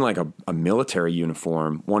he's in like a military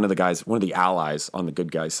uniform. One of the allies on the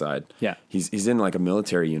good guy's side. Yeah. He's in like a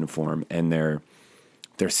military uniform, and they're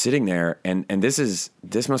sitting there, and this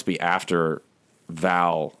must be after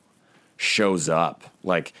Val shows up,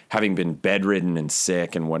 like having been bedridden and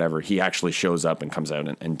sick and whatever. He actually shows up and comes out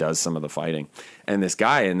and does some of the fighting. And this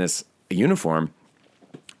guy in this uniform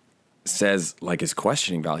says, like, is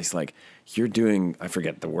questioning Val. He's like, you're doing, I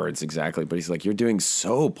forget the words exactly, but he's like, you're doing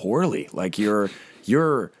so poorly. Like you're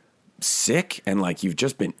sick and like you've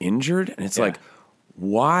just been injured. And it's like,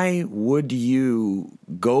 why would you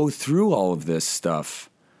go through all of this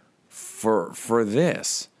stuff for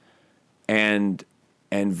this? And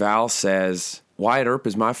Val says, Wyatt Earp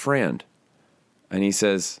is my friend. And he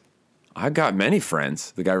says, I've got many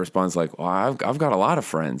friends. The guy responds like, well, I've got a lot of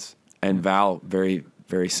friends. And Val very,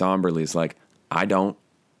 very somberly is like, I don't.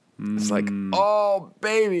 It's like, oh,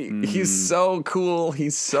 baby, he's so cool.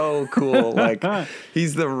 He's so cool. Like,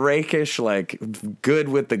 he's the rakish, like, good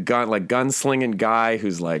with the gun, like, gunslinging guy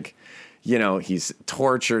who's like, he's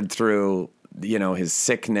tortured through, his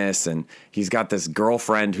sickness. And he's got this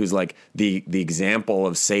girlfriend who's like the example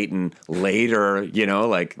of Satan later,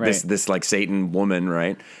 like this like Satan woman,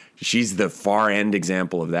 right? She's the far end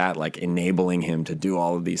example of that, like enabling him to do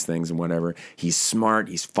all of these things and whatever. He's smart.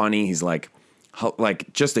 He's funny. He's like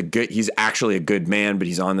just he's actually a good man, but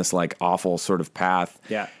he's on this like awful sort of path.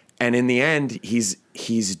 Yeah. And in the end, he's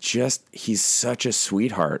such a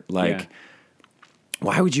sweetheart. Like,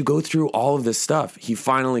 why would you go through all of this stuff? He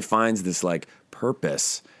finally finds this like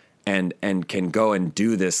purpose and can go and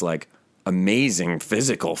do this like amazing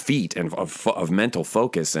physical feat and of mental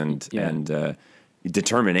focus and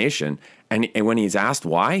determination. And when he's asked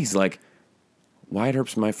why, he's like, Wyatt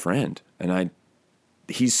Earp's my friend. And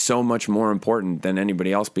he's so much more important than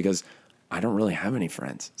anybody else because I don't really have any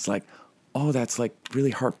friends. It's like, oh, that's like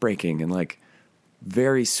really heartbreaking and like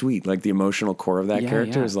very sweet. Like the emotional core of that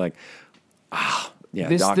character is like,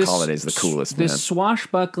 Doc Holliday's the coolest, man. This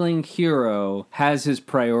swashbuckling hero has his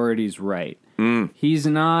priorities right. He's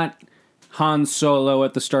not Han Solo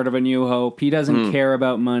at the start of A New Hope. He doesn't care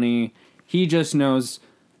about money. He just knows,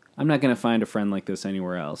 I'm not going to find a friend like this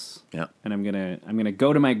anywhere else. Yeah. And I'm gonna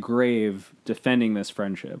go to my grave defending this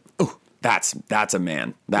friendship. Ooh, that's a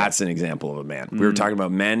man. That's an example of a man. We were talking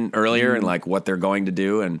about men earlier and like what they're going to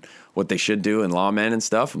do and what they should do and lawmen and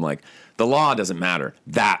stuff. I'm like, the law doesn't matter.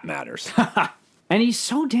 That matters. And he's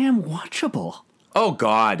so damn watchable. Oh,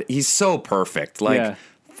 God. He's so perfect. Like,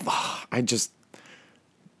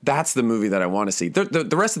 that's the movie that I want to see.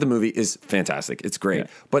 The rest of the movie is fantastic. It's great. Yeah.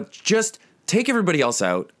 But just take everybody else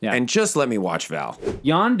out and just let me watch Val.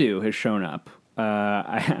 Yondu has shown up.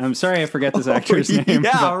 I'm sorry I forget this actor's name.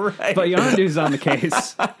 Right. But Yondu's on the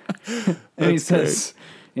case. And he says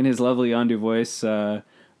in his lovely Yondu voice,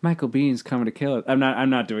 Michael Bihn's coming to kill us. I'm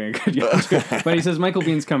not doing a good Yondu. But he says, Michael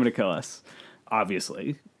Bihn's coming to kill us.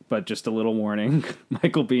 Obviously, but just a little warning.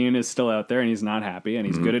 Michael Biehn is still out there, and he's not happy, and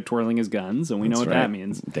he's good at twirling his guns, and we know what that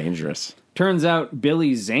means. Dangerous. Turns out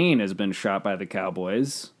Billy Zane has been shot by the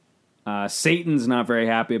Cowboys. Satan's not very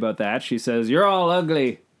happy about that. She says, you're all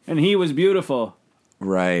ugly, and he was beautiful.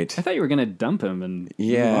 Right. I thought you were going to dump him and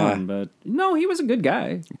move on, but no, he was a good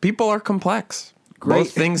guy. People are complex. Great.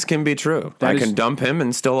 Both things can be true. I can dump him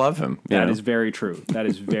and still love him. That is very true. That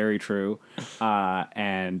is very true.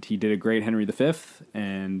 And he did a great Henry V,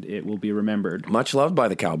 and it will be remembered. Much loved by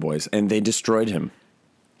the Cowboys, and they destroyed him.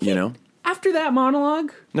 After that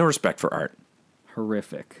monologue? No respect for art.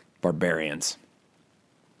 Horrific. Barbarians.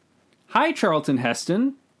 Hi, Charlton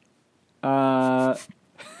Heston. Charlton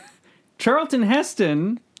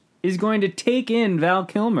Heston is going to take in Val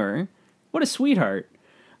Kilmer. What a sweetheart.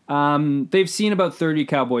 They've seen about 30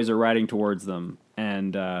 cowboys are riding towards them,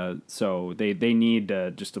 and so they need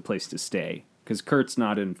just a place to stay, because Kurt's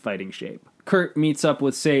not in fighting shape. Kurt meets up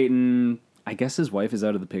with Satan. I guess his wife is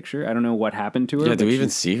out of the picture. I don't know what happened to her. Yeah, do we even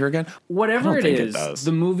see her again? Whatever it is,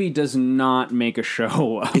 the movie does not make a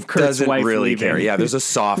show of Kurt's wife really leaving. care. Yeah, there's a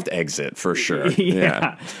soft exit for sure.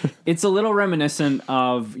 Yeah. It's a little reminiscent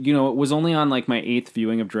of, it was only on like my 8th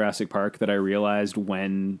viewing of Jurassic Park that I realized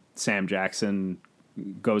when Sam Jackson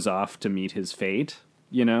goes off to meet his fate,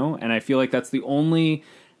 and I feel like that's the only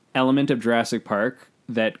element of Jurassic Park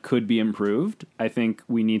that could be improved. I think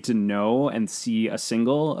we need to know and see a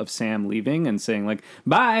single of Sam leaving and saying like,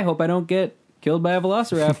 bye, hope I don't get killed by a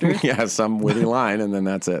velociraptor. Yeah, some witty line, and then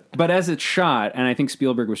that's it. But as it's shot, and I think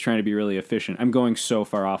Spielberg was trying to be really efficient. I'm going so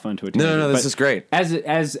far off onto a tangent. No, this is great.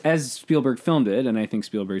 As Spielberg filmed it, and I think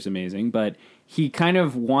Spielberg's amazing, but he kind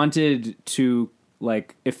of wanted to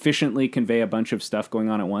like efficiently convey a bunch of stuff going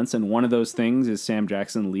on at once, and one of those things is Sam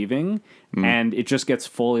Jackson leaving, and it just gets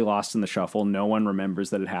fully lost in the shuffle. No one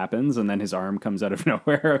remembers that it happens, and then his arm comes out of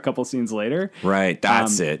nowhere a couple scenes later. Right,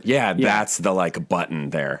 that's it. Yeah, that's the like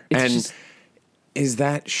button there. Is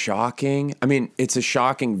that shocking? I mean, it's a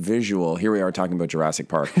shocking visual. Here we are talking about Jurassic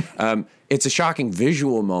Park. It's a shocking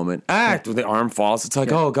visual moment. The arm falls. It's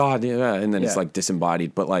like, oh God, yeah, and then it's like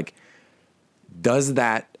disembodied. But like, does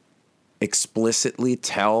that explicitly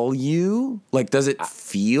tell you? Like, does it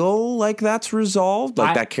feel like that's resolved?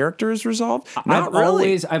 Like that character is resolved? Not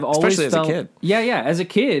really. I've always especially felt, as a kid. Yeah. As a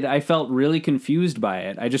kid, I felt really confused by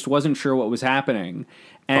it. I just wasn't sure what was happening.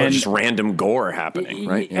 And just random gore happening,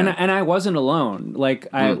 right? Yeah. And I wasn't alone. Like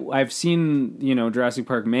I've seen, Jurassic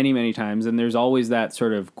Park many, many times, and there's always that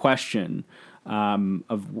sort of question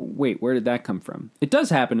of, wait, where did that come from? It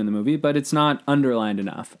does happen in the movie, but it's not underlined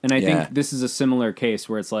enough. And I think this is a similar case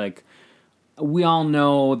where it's like, we all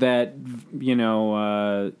know that,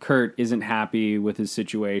 Kurt isn't happy with his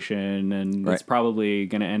situation, and it's probably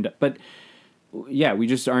going to end up. But, yeah, we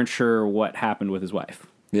just aren't sure what happened with his wife.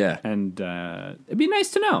 Yeah. And it'd be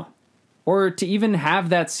nice to know. Or to even have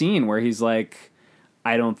that scene where he's like,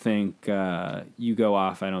 I don't think you go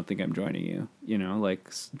off. I don't think I'm joining you.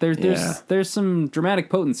 There's some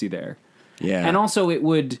dramatic potency there. Yeah. And also it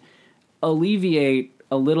would alleviate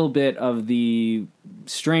a little bit of the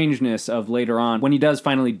strangeness of later on when he does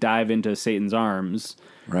finally dive into Satan's arms.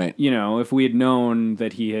 Right. If we had known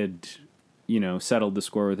that he had, settled the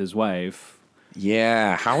score with his wife.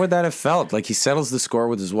 Yeah, how would that have felt? Like, he settles the score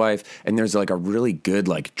with his wife, and there's like a really good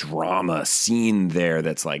like drama scene there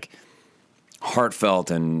that's like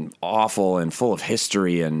heartfelt and awful and full of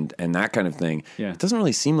history and that kind of thing. Yeah. It doesn't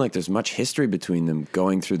really seem like there's much history between them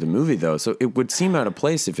going through the movie, though, so it would seem out of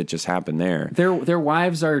place if it just happened there. Their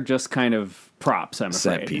wives are just kind of props, I'm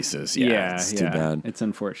afraid. Set pieces. Yeah, it's too bad. It's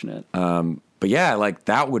unfortunate. But yeah, like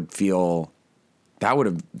that would have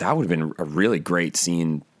been a really great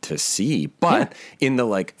scene to see, but in the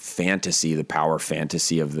like fantasy, the power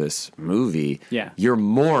fantasy of this movie, you're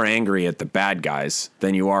more angry at the bad guys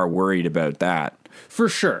than you are worried about that. For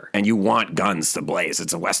sure. And you want guns to blaze.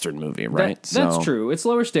 It's a Western movie, right? That's true. It's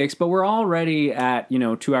lower stakes, but we're already at,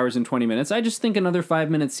 2 hours and 20 minutes. I just think another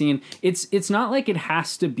 5-minute scene, it's not like it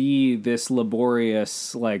has to be this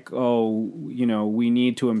laborious, like, we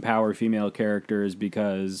need to empower female characters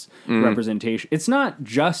because representation. It's not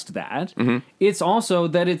just that. Mm-hmm. It's also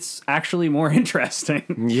that it's actually more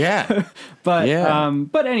interesting. Yeah. But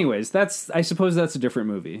anyways, I suppose that's a different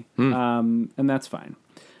movie. And that's fine.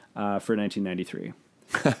 For 1993.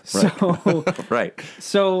 Right.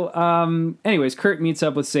 So, anyways, Kurt meets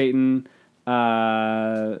up with Satan.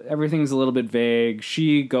 Everything's a little bit vague.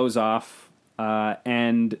 She goes off,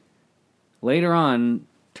 and later on,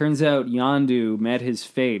 turns out Yondu met his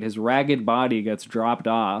fate. His ragged body gets dropped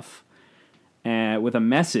off with a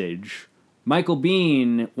message. Michael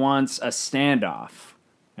Biehn wants a standoff,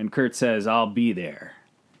 and Kurt says, "I'll be there."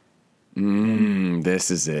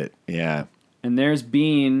 This is it. Yeah. And there's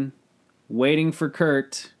Biehn waiting for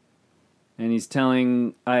Kurt, and he's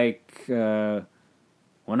telling Ike, when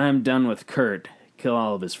I'm done with Kurt, kill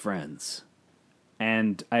all of his friends.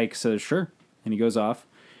 And Ike says, sure. And he goes off.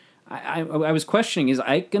 I was questioning, is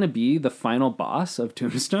Ike going to be the final boss of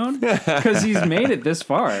Tombstone? Because he's made it this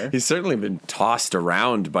far. He's certainly been tossed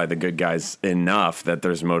around by the good guys enough that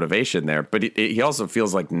there's motivation there. But he also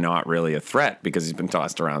feels like not really a threat because he's been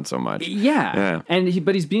tossed around so much. Yeah.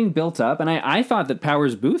 But he's being built up. And I thought that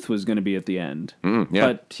Powers Booth was going to be at the end.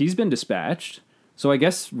 But he's been dispatched. So I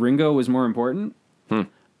guess Ringo was more important.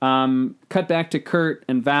 Cut back to Kurt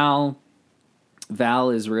and Val. Val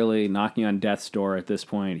is really knocking on death's door at this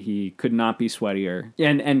point. He could not be sweatier.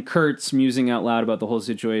 And Kurt's musing out loud about the whole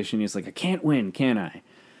situation. He's like, I can't win, can I?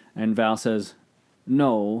 And Val says,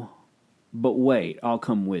 no, but wait, I'll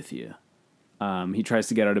come with you. He tries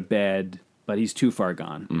to get out of bed, but he's too far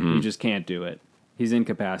gone. He just can't do it. He's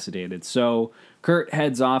incapacitated. So Kurt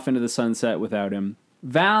heads off into the sunset without him.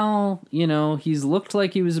 Val, he's looked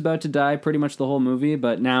like he was about to die pretty much the whole movie,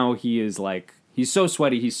 but now he is like, he's so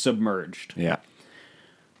sweaty, he's submerged. Yeah.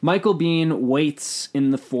 Michael Biehn waits in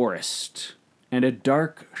the forest, and a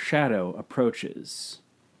dark shadow approaches.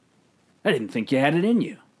 I didn't think you had it in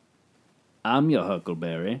you. I'm your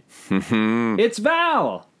Huckleberry. It's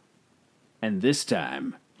Val! And this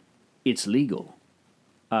time, it's legal.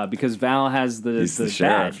 Because Val has the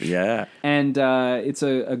sheriff, badge. yeah. And it's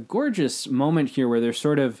a gorgeous moment here where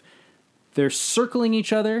they're circling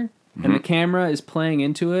each other, and the camera is playing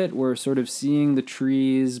into it. We're sort of seeing the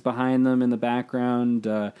trees behind them in the background,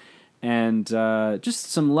 and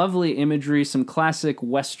just some lovely imagery, some classic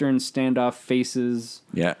Western standoff faces.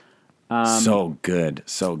 Yeah. So good.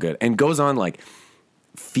 And goes on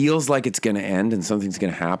feels like it's going to end and something's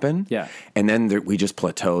going to happen. Yeah. And then we just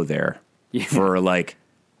plateau there for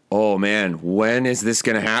oh man, when is this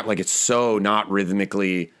going to happen? It's so not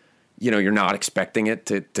rhythmically, you're not expecting it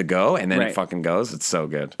to go, and then it fucking goes. It's so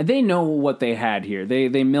good. They know what they had here.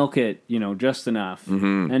 They milk it, just enough.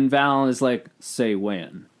 And Val is like, say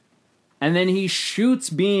when. And then he shoots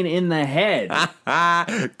Biehn in the head.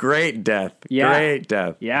 Great death. Yeah. Great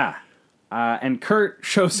death. Yeah. And Kurt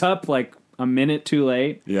shows up a minute too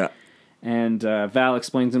late. Yeah. And Val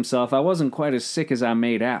explains himself, I wasn't quite as sick as I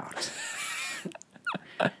made out.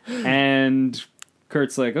 And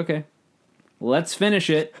Kurt's like, okay, let's finish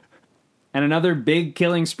it. And another big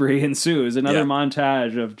killing spree ensues. Another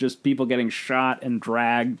montage of just people getting shot and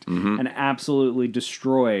dragged and absolutely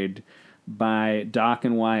destroyed by Doc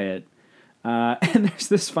and Wyatt. And there's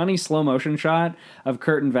this funny slow motion shot of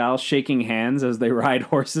Kurt and Val shaking hands as they ride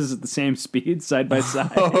horses at the same speed, side by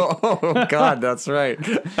side. Oh God, that's right.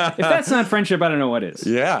 If that's not friendship, I don't know what is.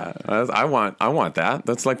 Yeah, I want that.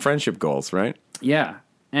 That's like friendship goals, right? Yeah,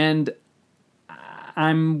 and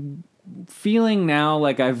I'm feeling now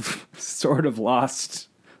like I've sort of lost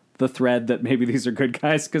the thread that maybe these are good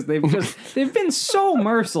guys because they've been so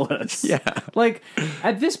merciless. Yeah.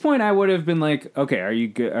 At this point I would have been like, okay, are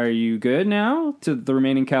you good now to the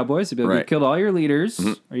remaining cowboys? They'd be like, you killed all your leaders.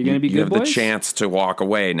 Are you going to be good boys? You have the chance to walk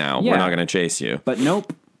away now. Yeah. We're not going to chase you. But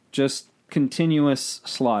nope, just continuous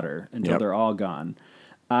slaughter until they're all gone.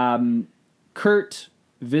 Kurt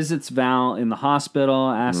visits Val in the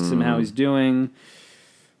hospital, asks him how he's doing.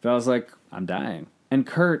 Val's like, I'm dying. And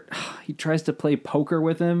Kurt, he tries to play poker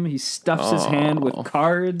with him. He stuffs his hand with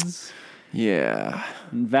cards. Yeah.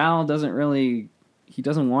 And Val doesn't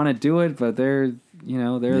want to do it, but they're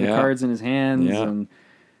the cards in his hands. Yeah. And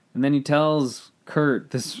then he tells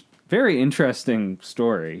Kurt this very interesting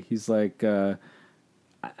story. He's like, I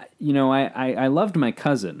loved my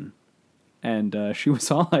cousin, and she was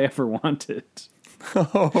all I ever wanted.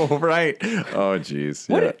 Oh, right. Oh, jeez.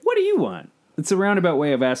 What do you want? It's a roundabout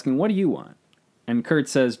way of asking, what do you want? And Kurt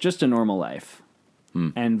says, just a normal life.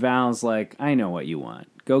 And Val's like, I know what you want.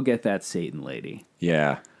 Go get that Satan lady.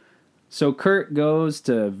 Yeah. So Kurt goes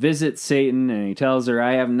to visit Satan, and he tells her,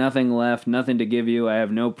 I have nothing left, nothing to give you. I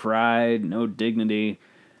have no pride, no dignity.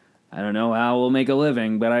 I don't know how we'll make a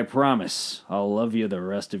living, but I promise I'll love you the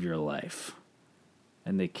rest of your life.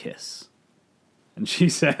 And they kiss. And she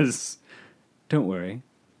says, don't worry,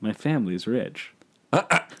 my family's rich.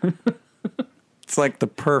 It's like the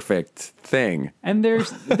perfect thing. And there's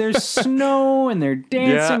snow, and they're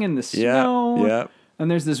dancing in the snow. Yeah.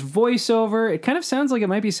 And there's this voiceover. It kind of sounds like it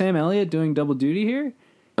might be Sam Elliott doing double duty here.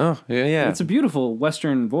 Oh, yeah. It's a beautiful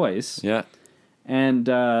Western voice. Yeah. And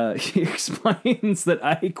he explains that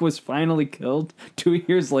Ike was finally killed 2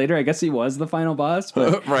 years later. I guess he was the final boss,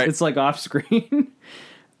 but right. It's off screen.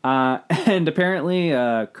 And apparently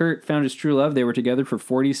Kurt found his true love. They were together for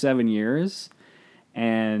 47 years.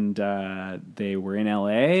 And they were in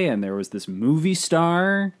L.A., and there was this movie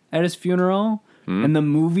star at his funeral, and the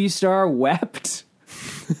movie star wept.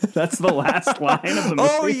 That's the last line of the movie.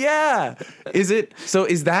 Oh, yeah. Is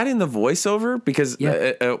that in the voiceover? Because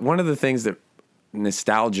one of the things that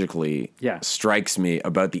nostalgically strikes me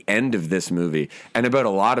about the end of this movie, and about a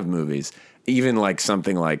lot of movies, even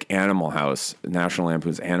something like Animal House, National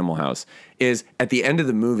Lampoon's Animal House, is at the end of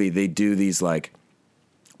the movie, they do these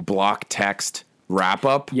block text wrap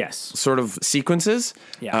up sort of sequences.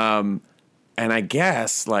 Yeah. And I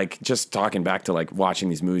guess just talking back to watching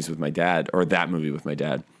these movies with my dad, or that movie with my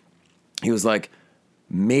dad, he was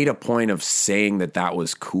made a point of saying that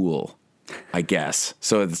was cool, I guess.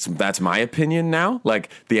 So that's my opinion now.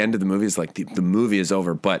 The end of the movie is the movie is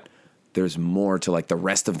over, but there's more to like the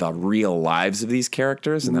rest of the real lives of these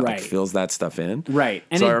characters, and that like Right. fills that stuff in. Right.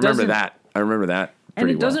 And so it I remember doesn't- that. I remember that. And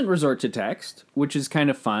pretty it doesn't resort to text, which is kind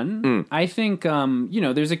of fun. Mm. I think,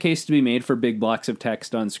 there's a case to be made for big blocks of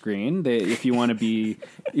text on screen. If you want to be,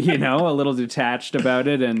 a little detached about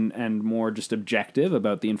it and more just objective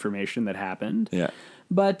about the information that happened. Yeah.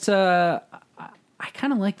 But I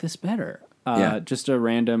kind of like this better. Just a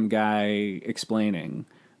random guy explaining.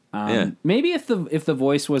 Maybe if the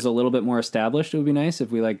voice was a little bit more established, it would be nice if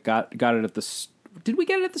we like got it at the. Did we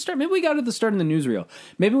get it at the start? Maybe we got it at the start in the newsreel.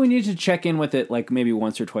 Maybe we need to check in with it like maybe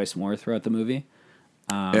once or twice more throughout the movie.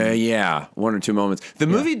 One or two moments. The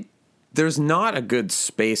movie, there's not a good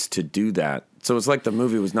space to do that. So it's like the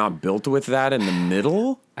movie was not built with that in the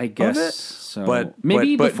middle. I guess of it. so. But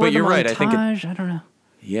maybe before the you're montage, right. I think I don't know.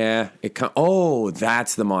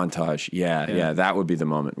 that's the montage. Yeah, that would be the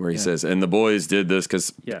moment where he says, "And the boys did this,"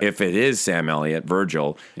 because if it is Sam Elliott,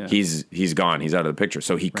 Virgil, he's gone. He's out of the picture,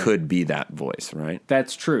 so he could be that voice, right?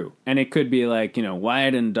 That's true, and it could be like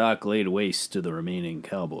Wyatt and Doc laid waste to the remaining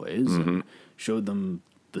cowboys and showed them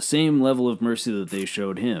the same level of mercy that they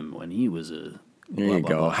showed him when he was a. There you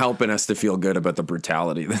go, helping us to feel good about the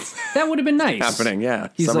brutality that would have been nice. happening. Yeah,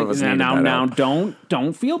 he's some like, of us now,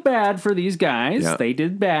 don't feel bad for these guys. Yeah. They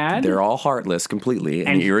did bad. They're all heartless, completely,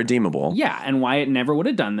 and irredeemable. Yeah, and Wyatt never would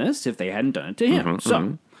have done this if they hadn't done it to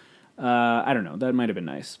him. I don't know. That might have been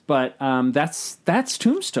nice, but that's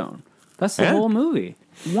Tombstone. That's the whole movie.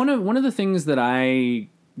 One of the things that I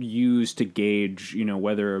use to gauge,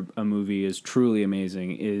 whether a movie is truly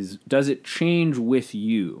amazing is, does it change with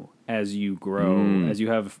you as you grow, as you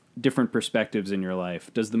have different perspectives in your life?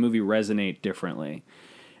 Does the movie resonate differently?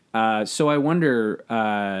 So I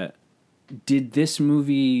wonder, did this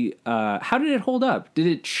movie, how did it hold up? Did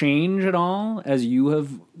it change at all as you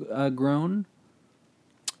have grown?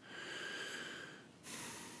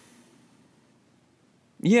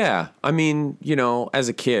 Yeah. I mean, as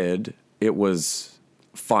a kid, it was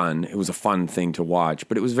fun. It was a fun thing to watch,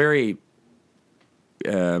 but it was very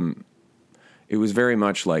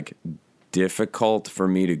much like difficult for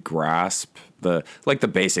me to grasp the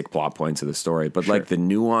basic plot points of the story, but like the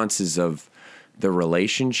nuances of the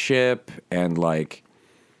relationship and like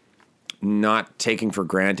not taking for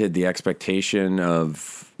granted the expectation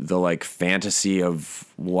of the like fantasy of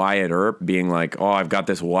Wyatt Earp being like, oh, I've got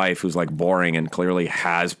this wife who's like boring and clearly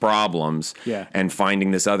has problems. Yeah. And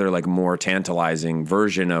finding this other like more tantalizing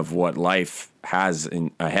version of what life has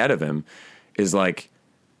ahead of him is like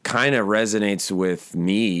kind of resonates with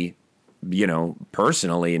me,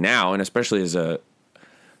 personally now, and especially as a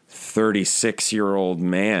 36-year-old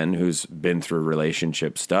man who's been through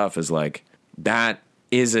relationship stuff, is like, that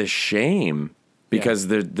is a shame because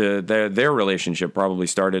their relationship probably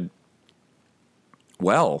started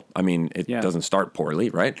well. I mean, it doesn't start poorly,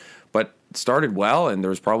 right? But it started well, and there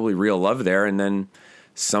was probably real love there, and then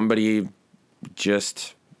somebody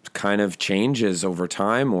just kind of changes over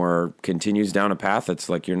time or continues down a path that's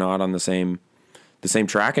like you're not on the same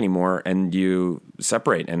track anymore, and you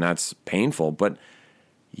separate, and that's painful. But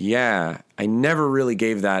yeah, I never really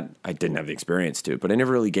gave that, I didn't have the experience to, but I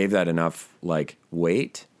never really gave that enough like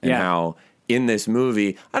weight. And how in this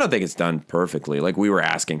movie, I don't think it's done perfectly. Like we were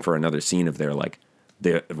asking for another scene of their like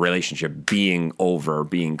the relationship being over,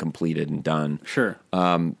 being completed and done. Sure.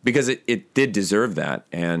 Because it did deserve that.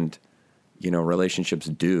 And relationships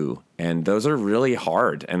do. And those are really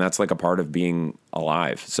hard. And that's like a part of being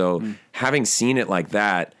alive. So having seen it like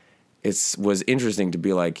that, was interesting to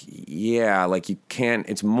be like, yeah, like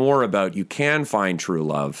it's more about you can find true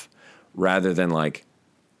love rather than like,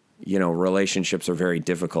 relationships are very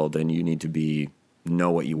difficult and you need to know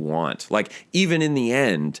what you want. Like even in the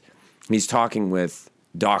end, he's talking with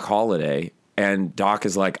Doc Holliday and Doc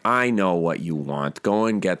is like, I know what you want. Go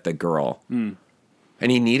and get the girl. And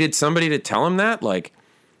he needed somebody to tell him that. Like,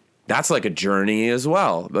 that's like a journey as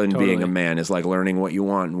well. And being a man is like learning what you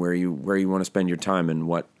want and where you want to spend your time and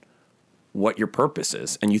what your purpose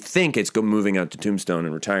is. And you think it's moving out to Tombstone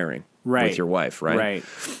and retiring with your wife, right? Right.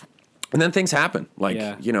 And then things happen. Like,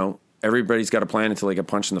 everybody's got a plan until they get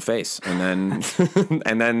punched in the face. And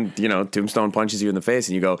then, Tombstone punches you in the face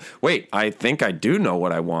and you go, wait, I think I do know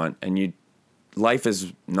what I want. And life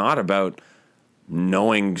is not about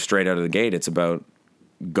knowing straight out of the gate. It's about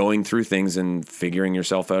going through things and figuring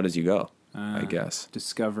yourself out as you go, I guess.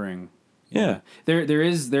 Discovering. Yeah. There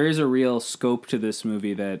is a real scope to this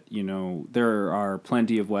movie that, there are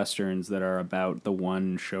plenty of Westerns that are about the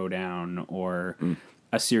one showdown or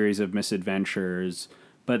a series of misadventures.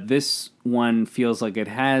 But this one feels like it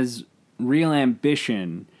has real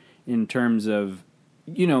ambition in terms of,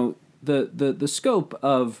 the scope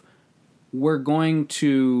of we're going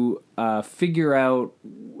to figure out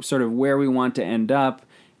sort of where we want to end up.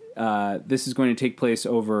 This is going to take place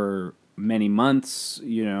over many months,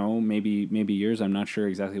 maybe years. I'm not sure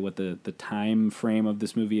exactly what the time frame of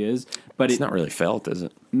this movie is, but it's not really felt, is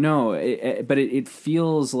it? No, but it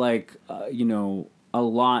feels like a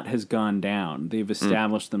lot has gone down. They've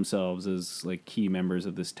established themselves as like key members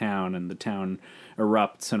of this town, and the town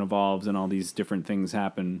erupts and evolves, and all these different things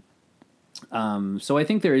happen. So I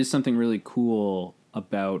think there is something really cool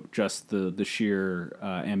about just the sheer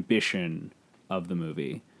ambition of the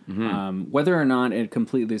movie. Whether or not it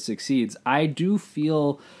completely succeeds, I do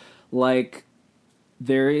feel like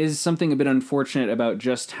there is something a bit unfortunate about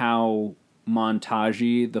just how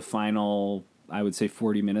montagey the final, I would say,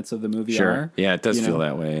 40 minutes of the movie are. Yeah, it does feel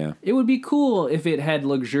that way, yeah. It would be cool if it had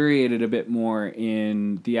luxuriated a bit more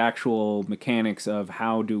in the actual mechanics of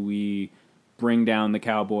how do we bring down the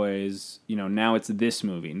cowboys. Now it's this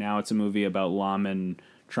movie. Now it's a movie about lawmen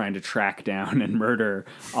trying to track down and murder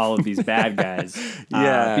all of these bad guys.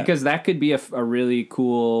 Yeah. Because that could be a really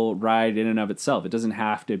cool ride in and of itself. It doesn't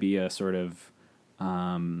have to be a sort of,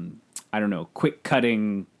 quick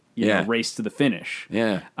cutting, race to the finish.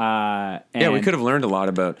 Yeah. We could have learned a lot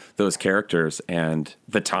about those characters and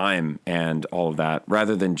the time and all of that,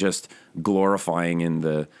 rather than just glorifying in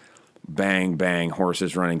the bang, bang,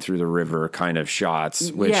 horses running through the river kind of shots,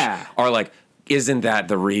 which are like, isn't that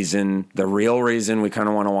the real reason we kind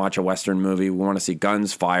of want to watch a Western movie? We want to see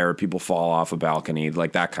guns fire, people fall off a balcony,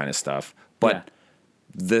 like that kind of stuff. But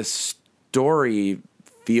the story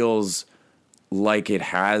feels like it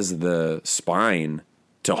has the spine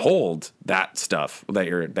to hold that stuff that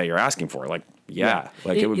you're asking for. Like,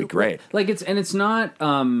 it would be great. Like it's not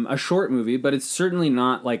a short movie, but it's certainly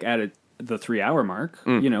not like at the 3-hour mark.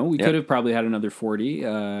 We could have probably had another 40,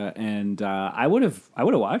 and I would have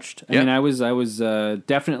watched. I mean, I was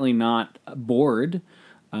definitely not bored,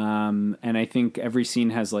 and I think every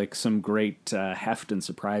scene has like some great heft and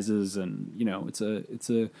surprises, and it's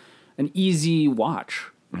an easy watch.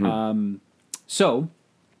 So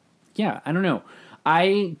I don't know.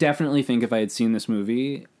 I definitely think if I had seen this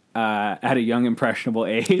movie at a young, impressionable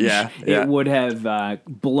age, it would have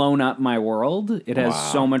blown up my world. It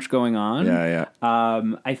has so much going on.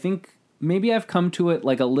 I think maybe I've come to it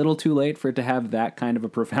like a little too late for it to have that kind of a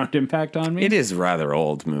profound impact on me. It is a rather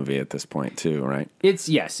old movie at this point too, right? It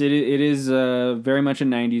is very much a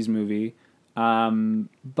 90s movie.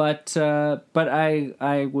 But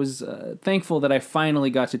I was thankful that I finally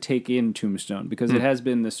got to take in Tombstone, because it has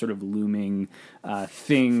been this sort of looming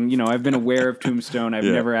thing. I've been aware of Tombstone. I've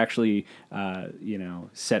never actually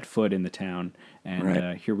set foot in the town,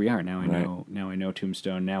 and here we are. Now I know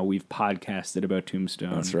Tombstone. Now we've podcasted about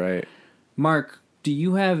Tombstone. That's right. Mark, do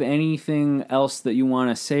you have anything else that you want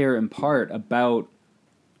to say or impart about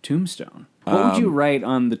Tombstone? What would you write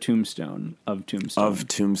on the tombstone of Tombstone? Of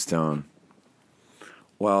Tombstone.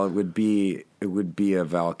 Well, it would be a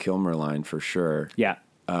Val Kilmer line for sure. Yeah.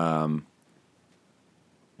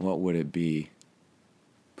 What would it be?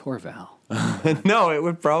 Poor Val. No, it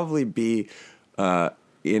would probably be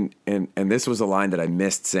and this was a line that I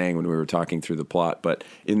missed saying when we were talking through the plot, but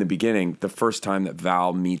in the beginning, the first time that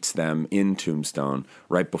Val meets them in Tombstone,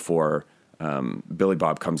 right before Billy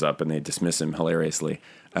Bob comes up and they dismiss him hilariously,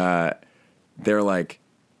 they're like,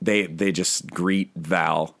 they just greet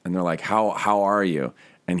Val and they're like, how are you?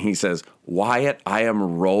 And he says, Wyatt, I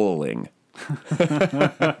am rolling.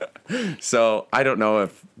 So I don't know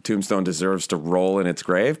if Tombstone deserves to roll in its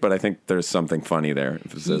grave, but I think there's something funny there.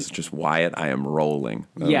 If it says just Wyatt, I am rolling.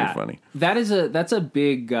 That'd be funny. That's a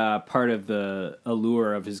big part of the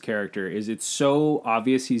allure of his character. Is it's so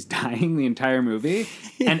obvious he's dying the entire movie,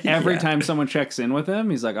 and every time someone checks in with him,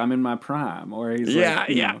 he's like, "I'm in my prime," or he's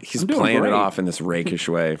he's playing it off in this rakish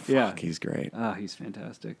way. Fuck, he's great. He's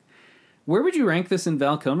fantastic. Where would you rank this in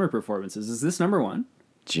Val Kilmer performances? Is this number one?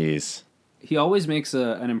 Jeez. He always makes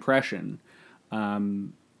an impression.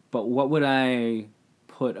 But what would I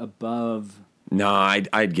put above? No,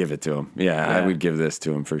 I'd give it to him. Yeah, I would give this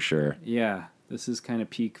to him for sure. Yeah, this is kind of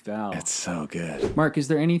peak Val. It's so good. Mark, is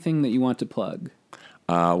there anything that you want to plug?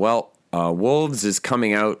 Wolves is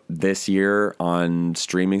coming out this year on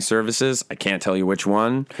streaming services. I can't tell you which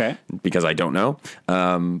one, because I don't know.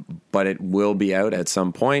 But it will be out at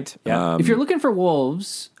some point. Yeah. If you're looking for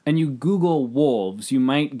Wolves and you Google Wolves, you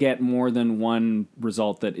might get more than one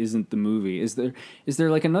result that isn't the movie. Is there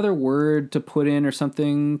like another word to put in or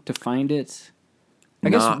something to find it? I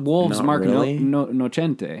guess Wolves Mark really.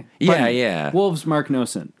 Nocent. Yeah. Wolves Mark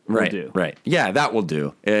Nocent will do. Right. Yeah, that will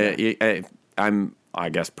do. I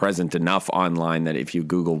guess, present enough online that if you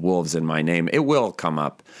Google wolves in my name, it will come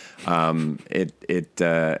up. I've got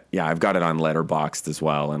it on Letterboxd as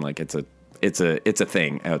well, and like it's a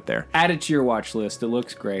thing out there. Add it to your watch list. It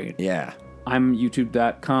looks great. Yeah. I'm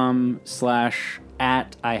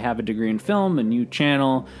youtube.com/I have a degree in film, a new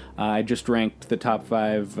channel. I just ranked the top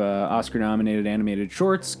 5 Oscar-nominated animated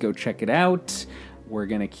shorts. Go check it out. We're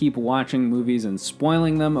going to keep watching movies and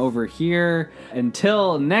spoiling them over here.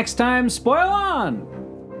 Until next time, spoil on!